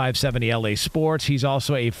 AM 570 LA Sports. He's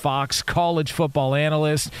also a Fox college football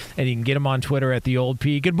analyst, and you can get him on Twitter at the old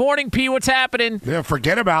P. Good morning, P. What's happening? Yeah,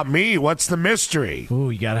 forget about me. What's the mystery? Ooh,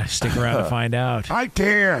 you got to stick around to find out. I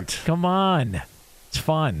can't. Come on. It's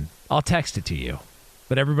fun. I'll text it to you.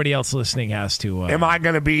 But everybody else listening has to. Am I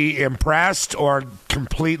going to be impressed or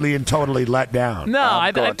completely and totally let down? No,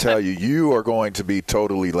 I'm going to tell you, you are going to be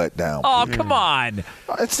totally let down. Oh, come on.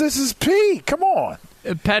 This is P. Come on.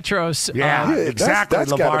 Petros. Yeah, exactly,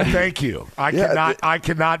 that's LeVar. Thank you. I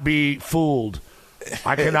cannot be fooled.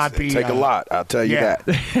 I cannot be. Take a lot. I'll tell you that.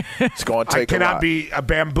 It's going to take a lot. I cannot be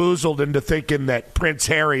bamboozled into thinking that Prince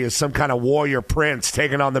Harry is some kind of warrior prince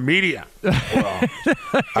taking on the media. Well,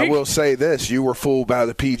 I will say this: you were fooled by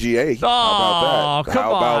the PGA. Oh, how about that? Come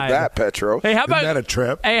how about on. that, Petro? Hey, how about Isn't that a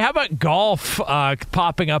trip? Hey, how about golf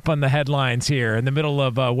popping up on the headlines here in the middle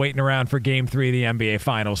of waiting around for Game 3 of the NBA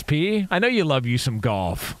Finals? P, I know you love you some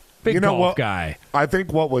golf. Big golf guy. I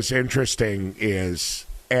think what was interesting is,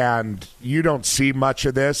 and you don't see much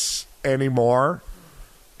of this anymore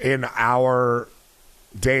in our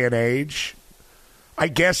day and age. I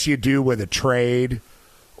guess you do with a trade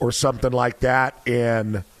or something like that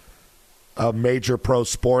in a major pro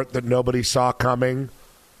sport that nobody saw coming.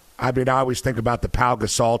 I mean, I always think about the Pau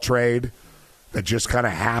Gasol trade that just kind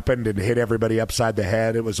of happened and hit everybody upside the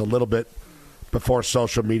head. It was a little bit before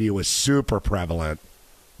social media was super prevalent.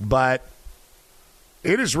 But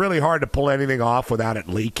it is really hard to pull anything off without it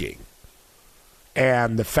leaking.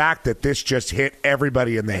 And the fact that this just hit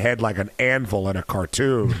everybody in the head like an anvil in a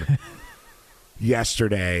cartoon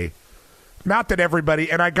yesterday. Not that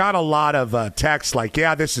everybody, and I got a lot of texts like,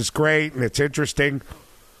 yeah, this is great and it's interesting,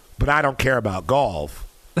 but I don't care about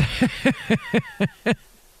golf.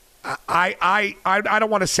 I don't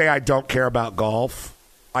want to say I don't care about golf.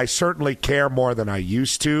 I certainly care more than I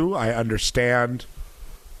used to. I understand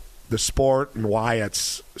the sport and why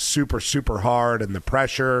it's super, super hard and the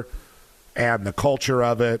pressure and the culture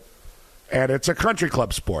of it. And it's a country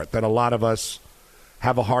club sport that a lot of us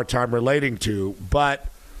have a hard time relating to. But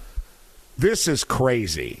this is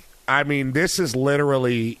crazy. I mean, this is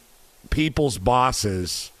literally people's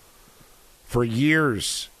bosses for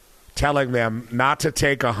years telling them not to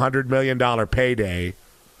take a $100 million payday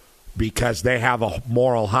because they have a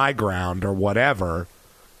moral high ground or whatever.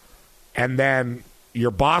 And then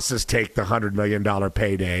your bosses take the $100 million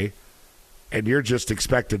payday, and you're just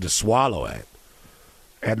expected to swallow it.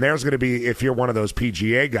 And there's going to be, if you're one of those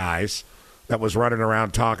PGA guys that was running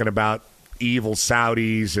around talking about evil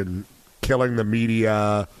Saudis and killing the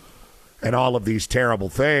media and all of these terrible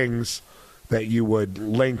things that you would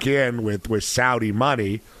link in with Saudi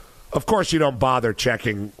money, of course you don't bother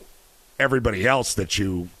checking everybody else that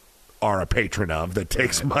you are a patron of that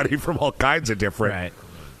takes money from all kinds of different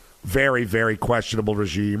very, very questionable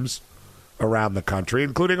regimes around the country,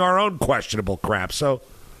 including our own questionable crap. So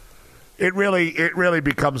it really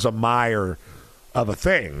becomes a mire of a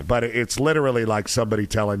thing. But it's literally like somebody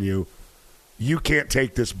telling you, you can't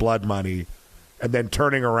take this blood money, and then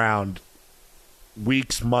turning around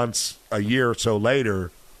weeks, months, a year or so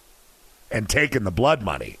later and taking the blood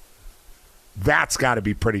money. That's got to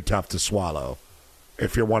be pretty tough to swallow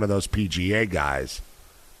if you're one of those PGA guys.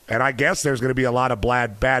 And I guess there's going to be a lot of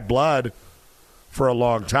bad blood for a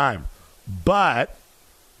long time. But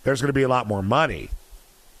there's going to be a lot more money.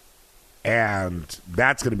 And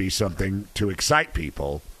that's going to be something to excite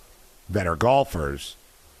people that are golfers.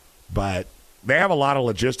 But they have a lot of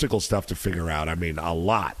logistical stuff to figure out. I mean, a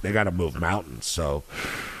lot. They got to move mountains. So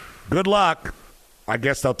good luck. I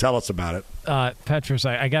guess they'll tell us about it. Petros,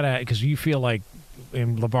 I got to, because you feel like,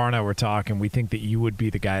 and LeVar and I were talking, we think that you would be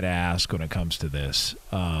the guy to ask when it comes to this.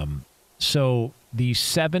 So the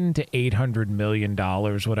 $700 to $800 million,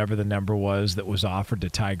 whatever the number was, that was offered to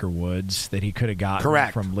Tiger Woods that he could have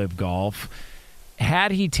gotten from Live Golf,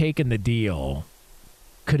 had he taken the deal,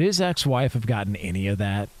 could his ex-wife have gotten any of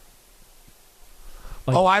that?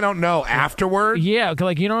 Like, I don't know. Afterward? Yeah,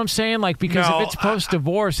 like, you know what I'm saying? Like, because if it's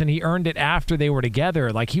post-divorce and he earned it after they were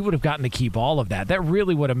together, like, he would have gotten to keep all of that. That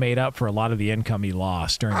really would have made up for a lot of the income he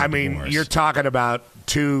lost during the divorce. You're talking about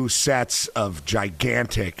two sets of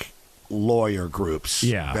gigantic lawyer groups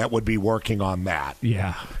that would be working on that.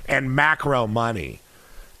 Yeah. And macro money.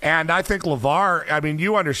 And I think LeVar, I mean,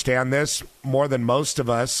 you understand this more than most of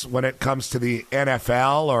us when it comes to the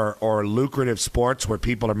NFL or lucrative sports where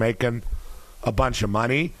people are making a bunch of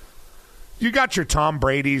money. You got your Tom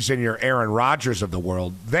Brady's and your Aaron Rodgers of the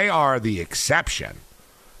world. They are the exception.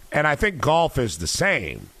 And I think golf is the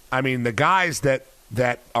same. I mean, the guys that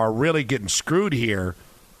are really getting screwed here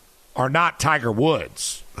are not Tiger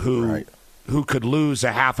Woods, who could lose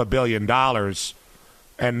 $500 million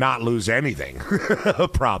and not lose anything,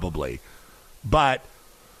 probably. But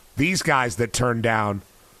these guys that turn down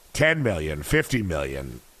 $10 million, $50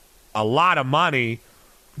 million, a lot of money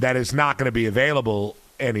that is not going to be available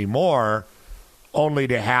anymore, only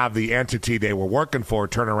to have the entity they were working for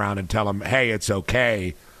turn around and tell them, hey, it's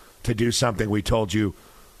okay to do something we told you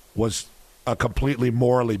was a completely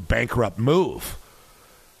morally bankrupt move.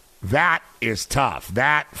 That is tough.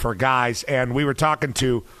 That for guys, and we were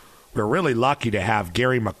really lucky to have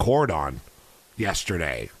Gary McCord on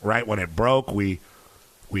yesterday, right? When it broke, we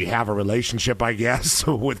have a relationship, I guess,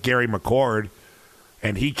 with Gary McCord,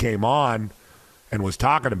 and he came on and was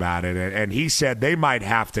talking about it, and he said they might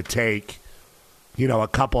have to take, a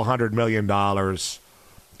couple $100 million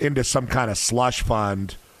into some kind of slush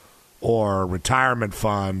fund or retirement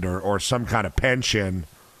fund or some kind of pension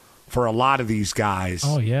for a lot of these guys.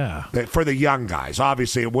 Oh, yeah. For the young guys.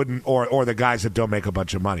 Obviously, it wouldn't, or the guys that don't make a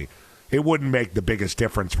bunch of money. It wouldn't make the biggest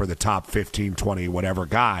difference for the top 15, 20, whatever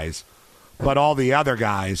guys. But all the other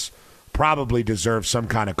guys probably deserve some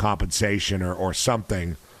kind of compensation or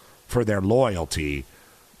something for their loyalty.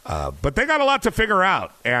 But they got a lot to figure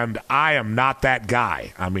out, and I am not that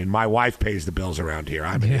guy. I mean, my wife pays the bills around here.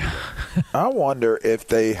 I wonder if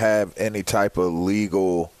they have any type of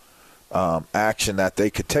legal action that they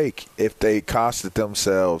could take if they costed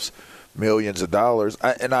themselves millions of dollars.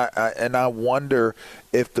 I wonder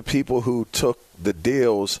if the people who took the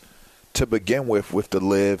deals to begin with the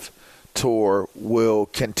Live Tour will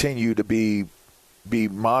continue to be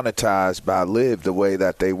monetized by Live the way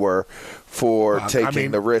that they were for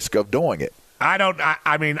taking the risk of doing it.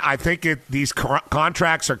 I think these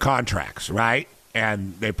contracts are contracts, right?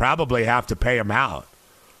 And they probably have to pay them out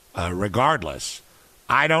regardless.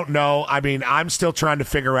 I don't know. I mean, I'm still trying to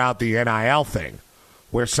figure out the NIL thing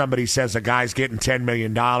where somebody says a guy's getting $10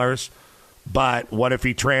 million, but what if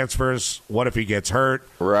he transfers? What if he gets hurt?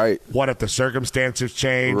 Right. What if the circumstances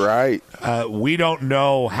change? Right. We don't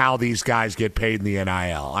know how these guys get paid in the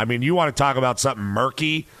NIL. I mean, you want to talk about something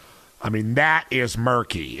murky? I mean, that is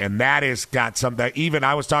murky, and that has got something. Even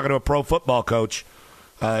I was talking to a pro football coach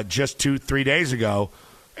just 2-3 days ago,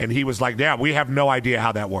 and he was like, yeah, we have no idea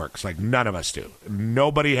how that works. Like, none of us do.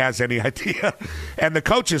 Nobody has any idea. And the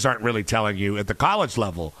coaches aren't really telling you at the college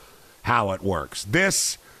level how it works.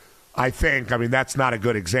 This, I think, that's not a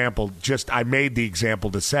good example. Just I made the example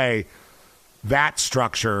to say that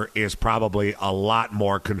structure is probably a lot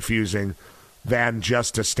more confusing than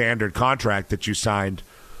just a standard contract that you signed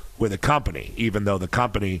with a company, even though the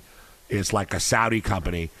company is like a Saudi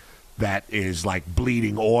company that is like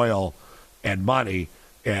bleeding oil and money.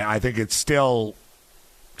 I think it still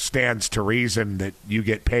stands to reason that you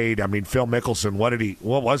get paid. I mean, Phil Mickelson,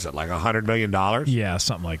 what was it, like $100 million? Yeah,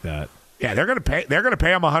 something like that. Yeah, they're going to pay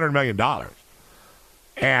him $100 million.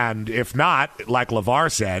 And if not, like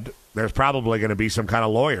LeVar said, there's probably going to be some kind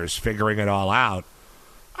of lawyers figuring it all out.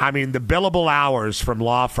 I mean, the billable hours from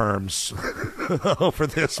law firms over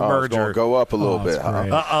this merger. It's going to go up a little bit,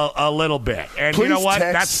 huh? A little bit. And please you know what?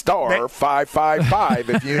 Text star 555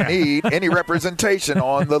 if you need any representation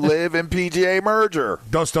on the Live and PGA merger.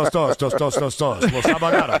 Dos. Los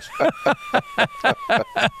abogados.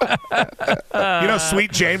 You know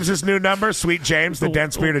Sweet James's new number? Sweet James, the Den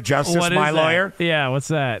Spirit of Justice, my lawyer? Yeah, what's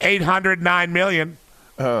that? 809 million.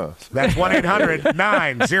 That's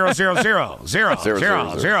 1-800-900-000.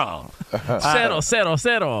 Settle.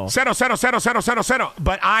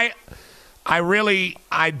 But I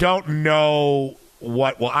don't know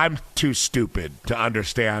what. Well, I'm too stupid to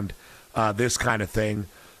understand this kind of thing.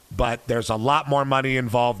 But there's a lot more money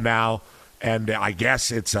involved now, and I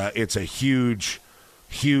guess it's a huge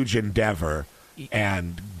endeavor.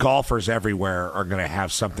 And golfers everywhere are going to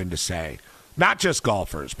have something to say. Not just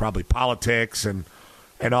golfers, probably politics and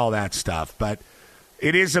all that stuff. But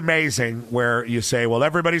it is amazing where you say, well,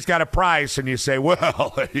 everybody's got a price, and you say,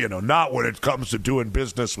 well, not when it comes to doing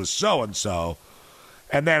business with so-and-so.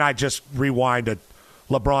 And then I just rewind to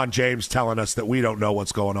LeBron James telling us that we don't know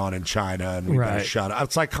what's going on in China, and we better shut up.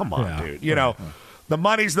 It's like, come on, dude. The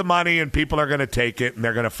money's the money, and people are going to take it, and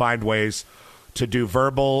they're going to find ways to do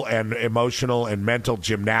verbal and emotional and mental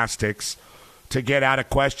gymnastics to get out of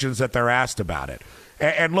questions that they're asked about it.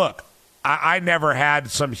 And look, I never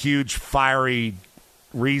had some huge fiery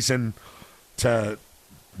reason to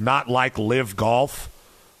not like live golf.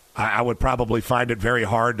 I would probably find it very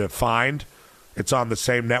hard to find. It's on the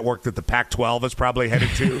same network that the Pac-12 is probably headed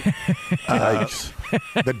to.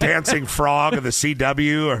 The Dancing Frog of the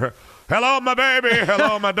CW, or hello, my baby,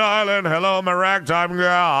 hello, my darling, hello, my ragtime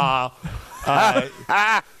girl.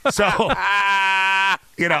 So, I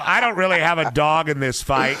don't really have a dog in this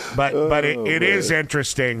fight, but it is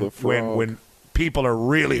interesting when people are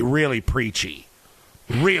really, really preachy.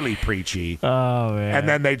 Really preachy. Oh, man. And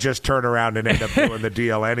then they just turn around and end up doing the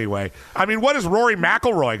deal anyway. I mean, what is Rory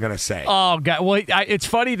McIlroy going to say? Oh, God. Well, it's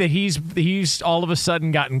funny that he's all of a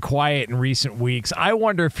sudden gotten quiet in recent weeks. I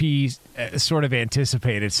wonder if he's sort of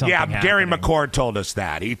anticipated something happening. Gary McCord told us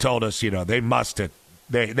that. He told us,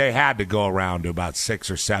 they had to go around to about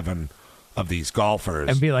 6 or 7 of these golfers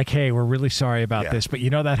and be like, hey, we're really sorry about this, but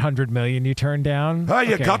that $100 million you turned down? Oh,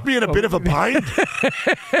 you got me in a bit of a bind?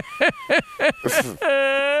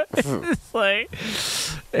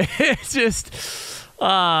 It's just,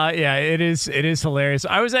 it is hilarious.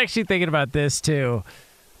 I was actually thinking about this too.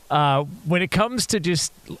 When it comes to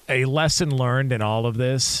just a lesson learned in all of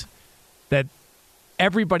this, that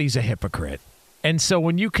everybody's a hypocrite. And so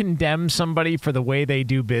when you condemn somebody for the way they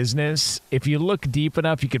do business, if you look deep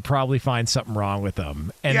enough, you could probably find something wrong with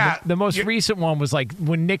them. And the most recent one was like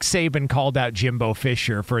when Nick Saban called out Jimbo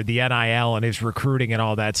Fisher for the NIL and his recruiting and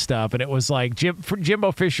all that stuff. And it was like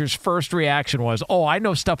Jimbo Fisher's first reaction was, oh, I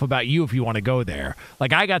know stuff about you if you want to go there.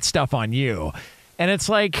 Like, I got stuff on you. And it's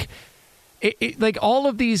like... like all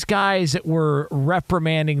of these guys that were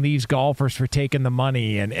reprimanding these golfers for taking the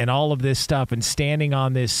money and all of this stuff and standing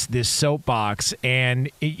on this soapbox, and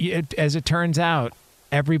as it turns out,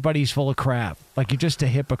 everybody's full of crap. Like, you're just a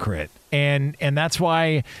hypocrite, and that's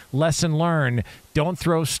why lesson learned: don't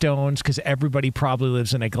throw stones, because everybody probably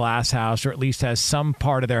lives in a glass house, or at least has some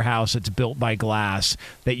part of their house that's built by glass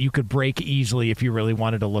that you could break easily if you really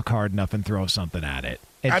wanted to look hard enough and throw something at it.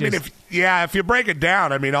 If you break it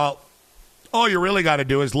down, I mean, all you really got to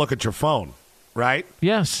do is look at your phone, right?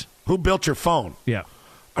 Yes. Who built your phone? Yeah.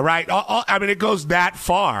 All right. I mean, it goes that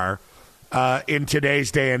far in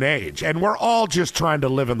today's day and age. And we're all just trying to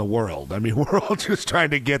live in the world. I mean, we're all just trying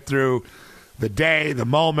to get through the day, the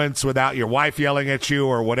moments without your wife yelling at you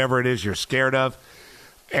or whatever it is you're scared of.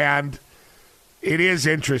 And it is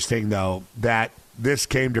interesting, though, that this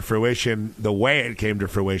came to fruition the way it came to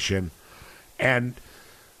fruition. And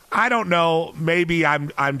I don't know, maybe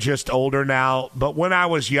I'm just older now, but when I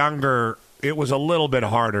was younger, it was a little bit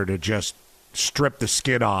harder to just strip the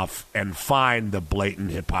skin off and find the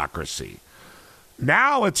blatant hypocrisy.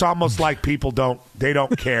 Now it's almost like people don't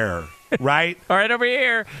care, right? All right, over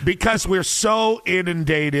here. Because we're so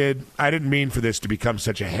inundated. I didn't mean for this to become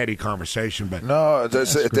such a heady conversation, but no,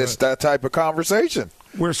 it's that type of conversation.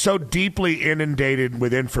 We're so deeply inundated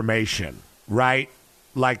with information, right?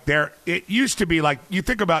 Like it used to be like, you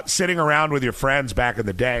think about sitting around with your friends back in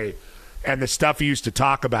the day and the stuff you used to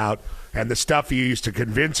talk about and the stuff you used to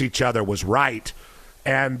convince each other was right.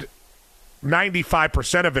 And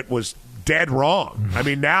 95% of it was dead wrong. I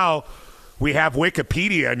mean, now we have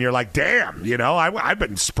Wikipedia and you're like, damn, I've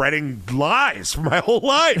been spreading lies for my whole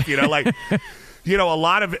life. A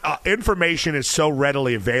lot of information is so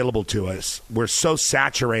readily available to us. We're so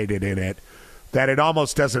saturated in it that it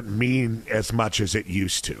almost doesn't mean as much as it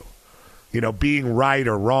used to. Being right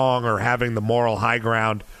or wrong or having the moral high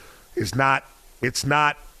ground it's not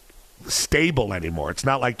stable anymore. It's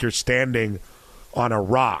not like you're standing on a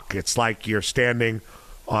rock. It's like you're standing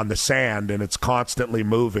on the sand and it's constantly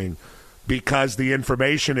moving because the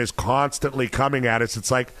information is constantly coming at us.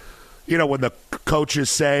 It's like, when the coaches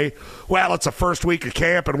say, well, it's the first week of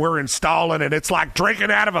camp and we're installing and it's like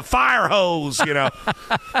drinking out of a fire hose,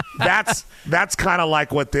 that's kind of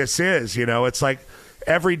like what this is. It's like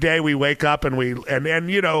every day we wake up and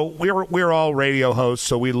we're all radio hosts,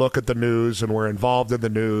 so we look at the news and we're involved in the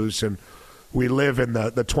news and we live in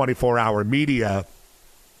the 24-hour media,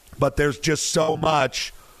 but there's just so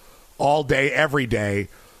much all day, every day.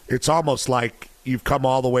 It's almost like you've come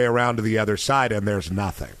all the way around to the other side and there's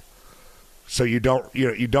nothing. So you're not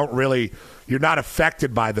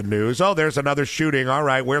affected by the news. Oh, there's another shooting. All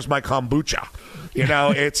right, where's my kombucha?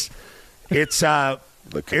 It's a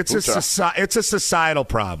societal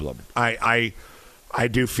problem. I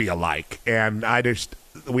do feel like, and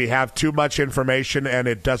we have too much information and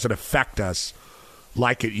it doesn't affect us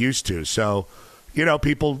like it used to. So,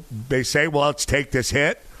 people, they say, well, let's take this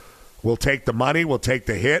hit. We'll take the money. We'll take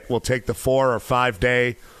the hit. We'll take the 4 or 5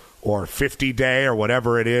 day or 50 day or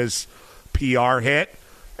whatever it is PR hit,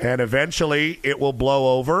 and eventually it will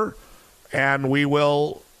blow over, and we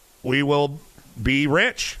will be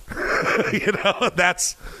rich.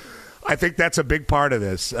 I think that's a big part of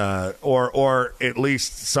this, or at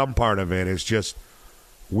least some part of it is just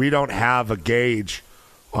we don't have a gauge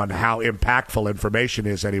on how impactful information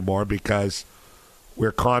is anymore because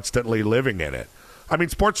we're constantly living in it. I mean,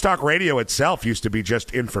 sports talk radio itself used to be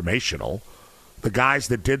just informational. The guys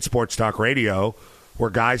that did sports talk radio were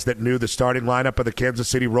guys that knew the starting lineup of the Kansas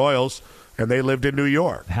City Royals, and they lived in New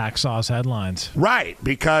York. Hacksaw's headlines. Right,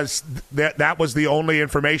 because that was the only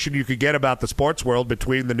information you could get about the sports world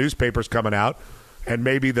between the newspapers coming out and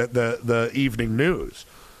maybe the evening news.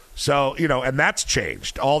 So, and that's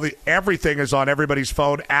changed. Everything is on everybody's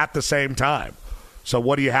phone at the same time. So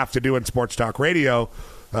what do you have to do in sports talk radio?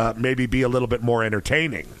 Maybe be a little bit more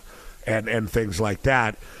entertaining and things like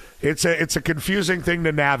that. It's a confusing thing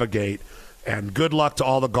to navigate, and good luck to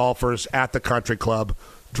all the golfers at the country club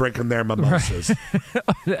drinking their mimosas.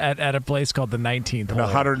 Right. at a place called the 19th hole.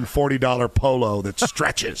 An $140 polo that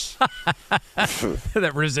stretches.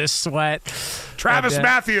 That resists sweat. Travis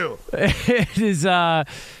Matthew. It is...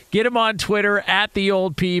 Get him on Twitter at the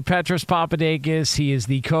old P, Petros Papadakis. He is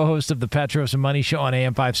the co-host of the Petros and Money Show on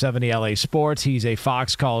AM 570 LA Sports. He's a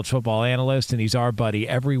Fox college football analyst, and he's our buddy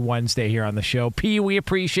every Wednesday here on the show. P, we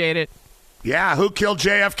appreciate it. Yeah, who killed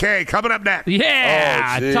JFK? Coming up next.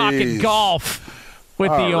 Yeah, talking golf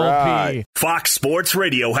with the old P. Fox Sports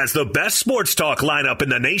Radio has the best sports talk lineup in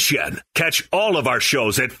the nation. Catch all of our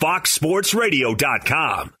shows at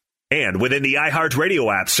foxsportsradio.com. And within the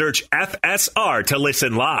iHeartRadio app, search FSR to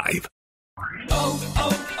listen live.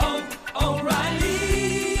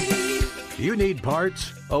 O'Reilly. You need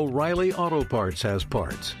parts? O'Reilly Auto Parts has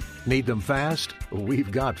parts. Need them fast?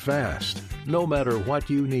 We've got fast. No matter what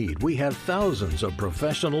you need, we have thousands of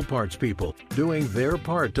professional parts people doing their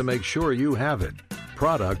part to make sure you have it.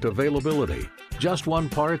 Product availability. Just one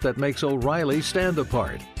part that makes O'Reilly stand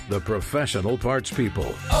apart. The professional parts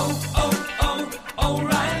people.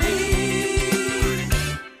 O'Reilly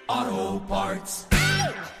Auto Parts.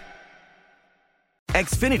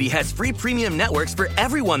 Xfinity has free premium networks for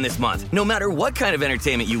everyone this month, no matter what kind of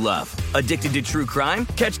entertainment you love. Addicted to true crime?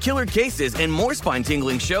 Catch killer cases and more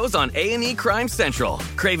spine-tingling shows on A&E Crime Central.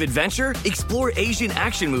 Crave adventure? Explore Asian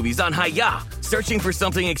action movies on Hi-Ya. Searching for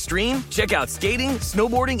something extreme? Check out skating,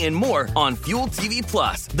 snowboarding, and more on Fuel TV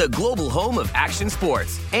Plus, the global home of action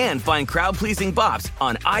sports. And find crowd-pleasing bops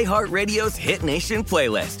on iHeartRadio's Hit Nation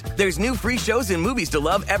playlist. There's new free shows and movies to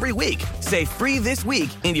love every week. Say free this week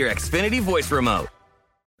in your Xfinity voice remote.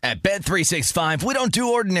 At Bet365, we don't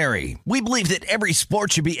do ordinary. We believe that every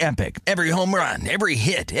sport should be epic. Every home run, every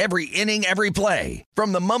hit, every inning, every play.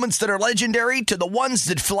 From the moments that are legendary to the ones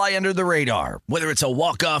that fly under the radar. Whether it's a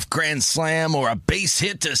walk-off grand slam or a base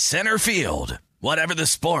hit to center field. Whatever the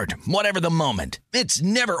sport, whatever the moment. It's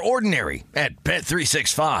never ordinary at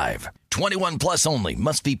Bet365. 21 plus only.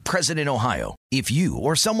 Must be present in Ohio. If you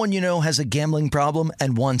or someone you know has a gambling problem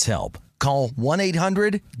and wants help, call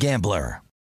 1-800-GAMBLER.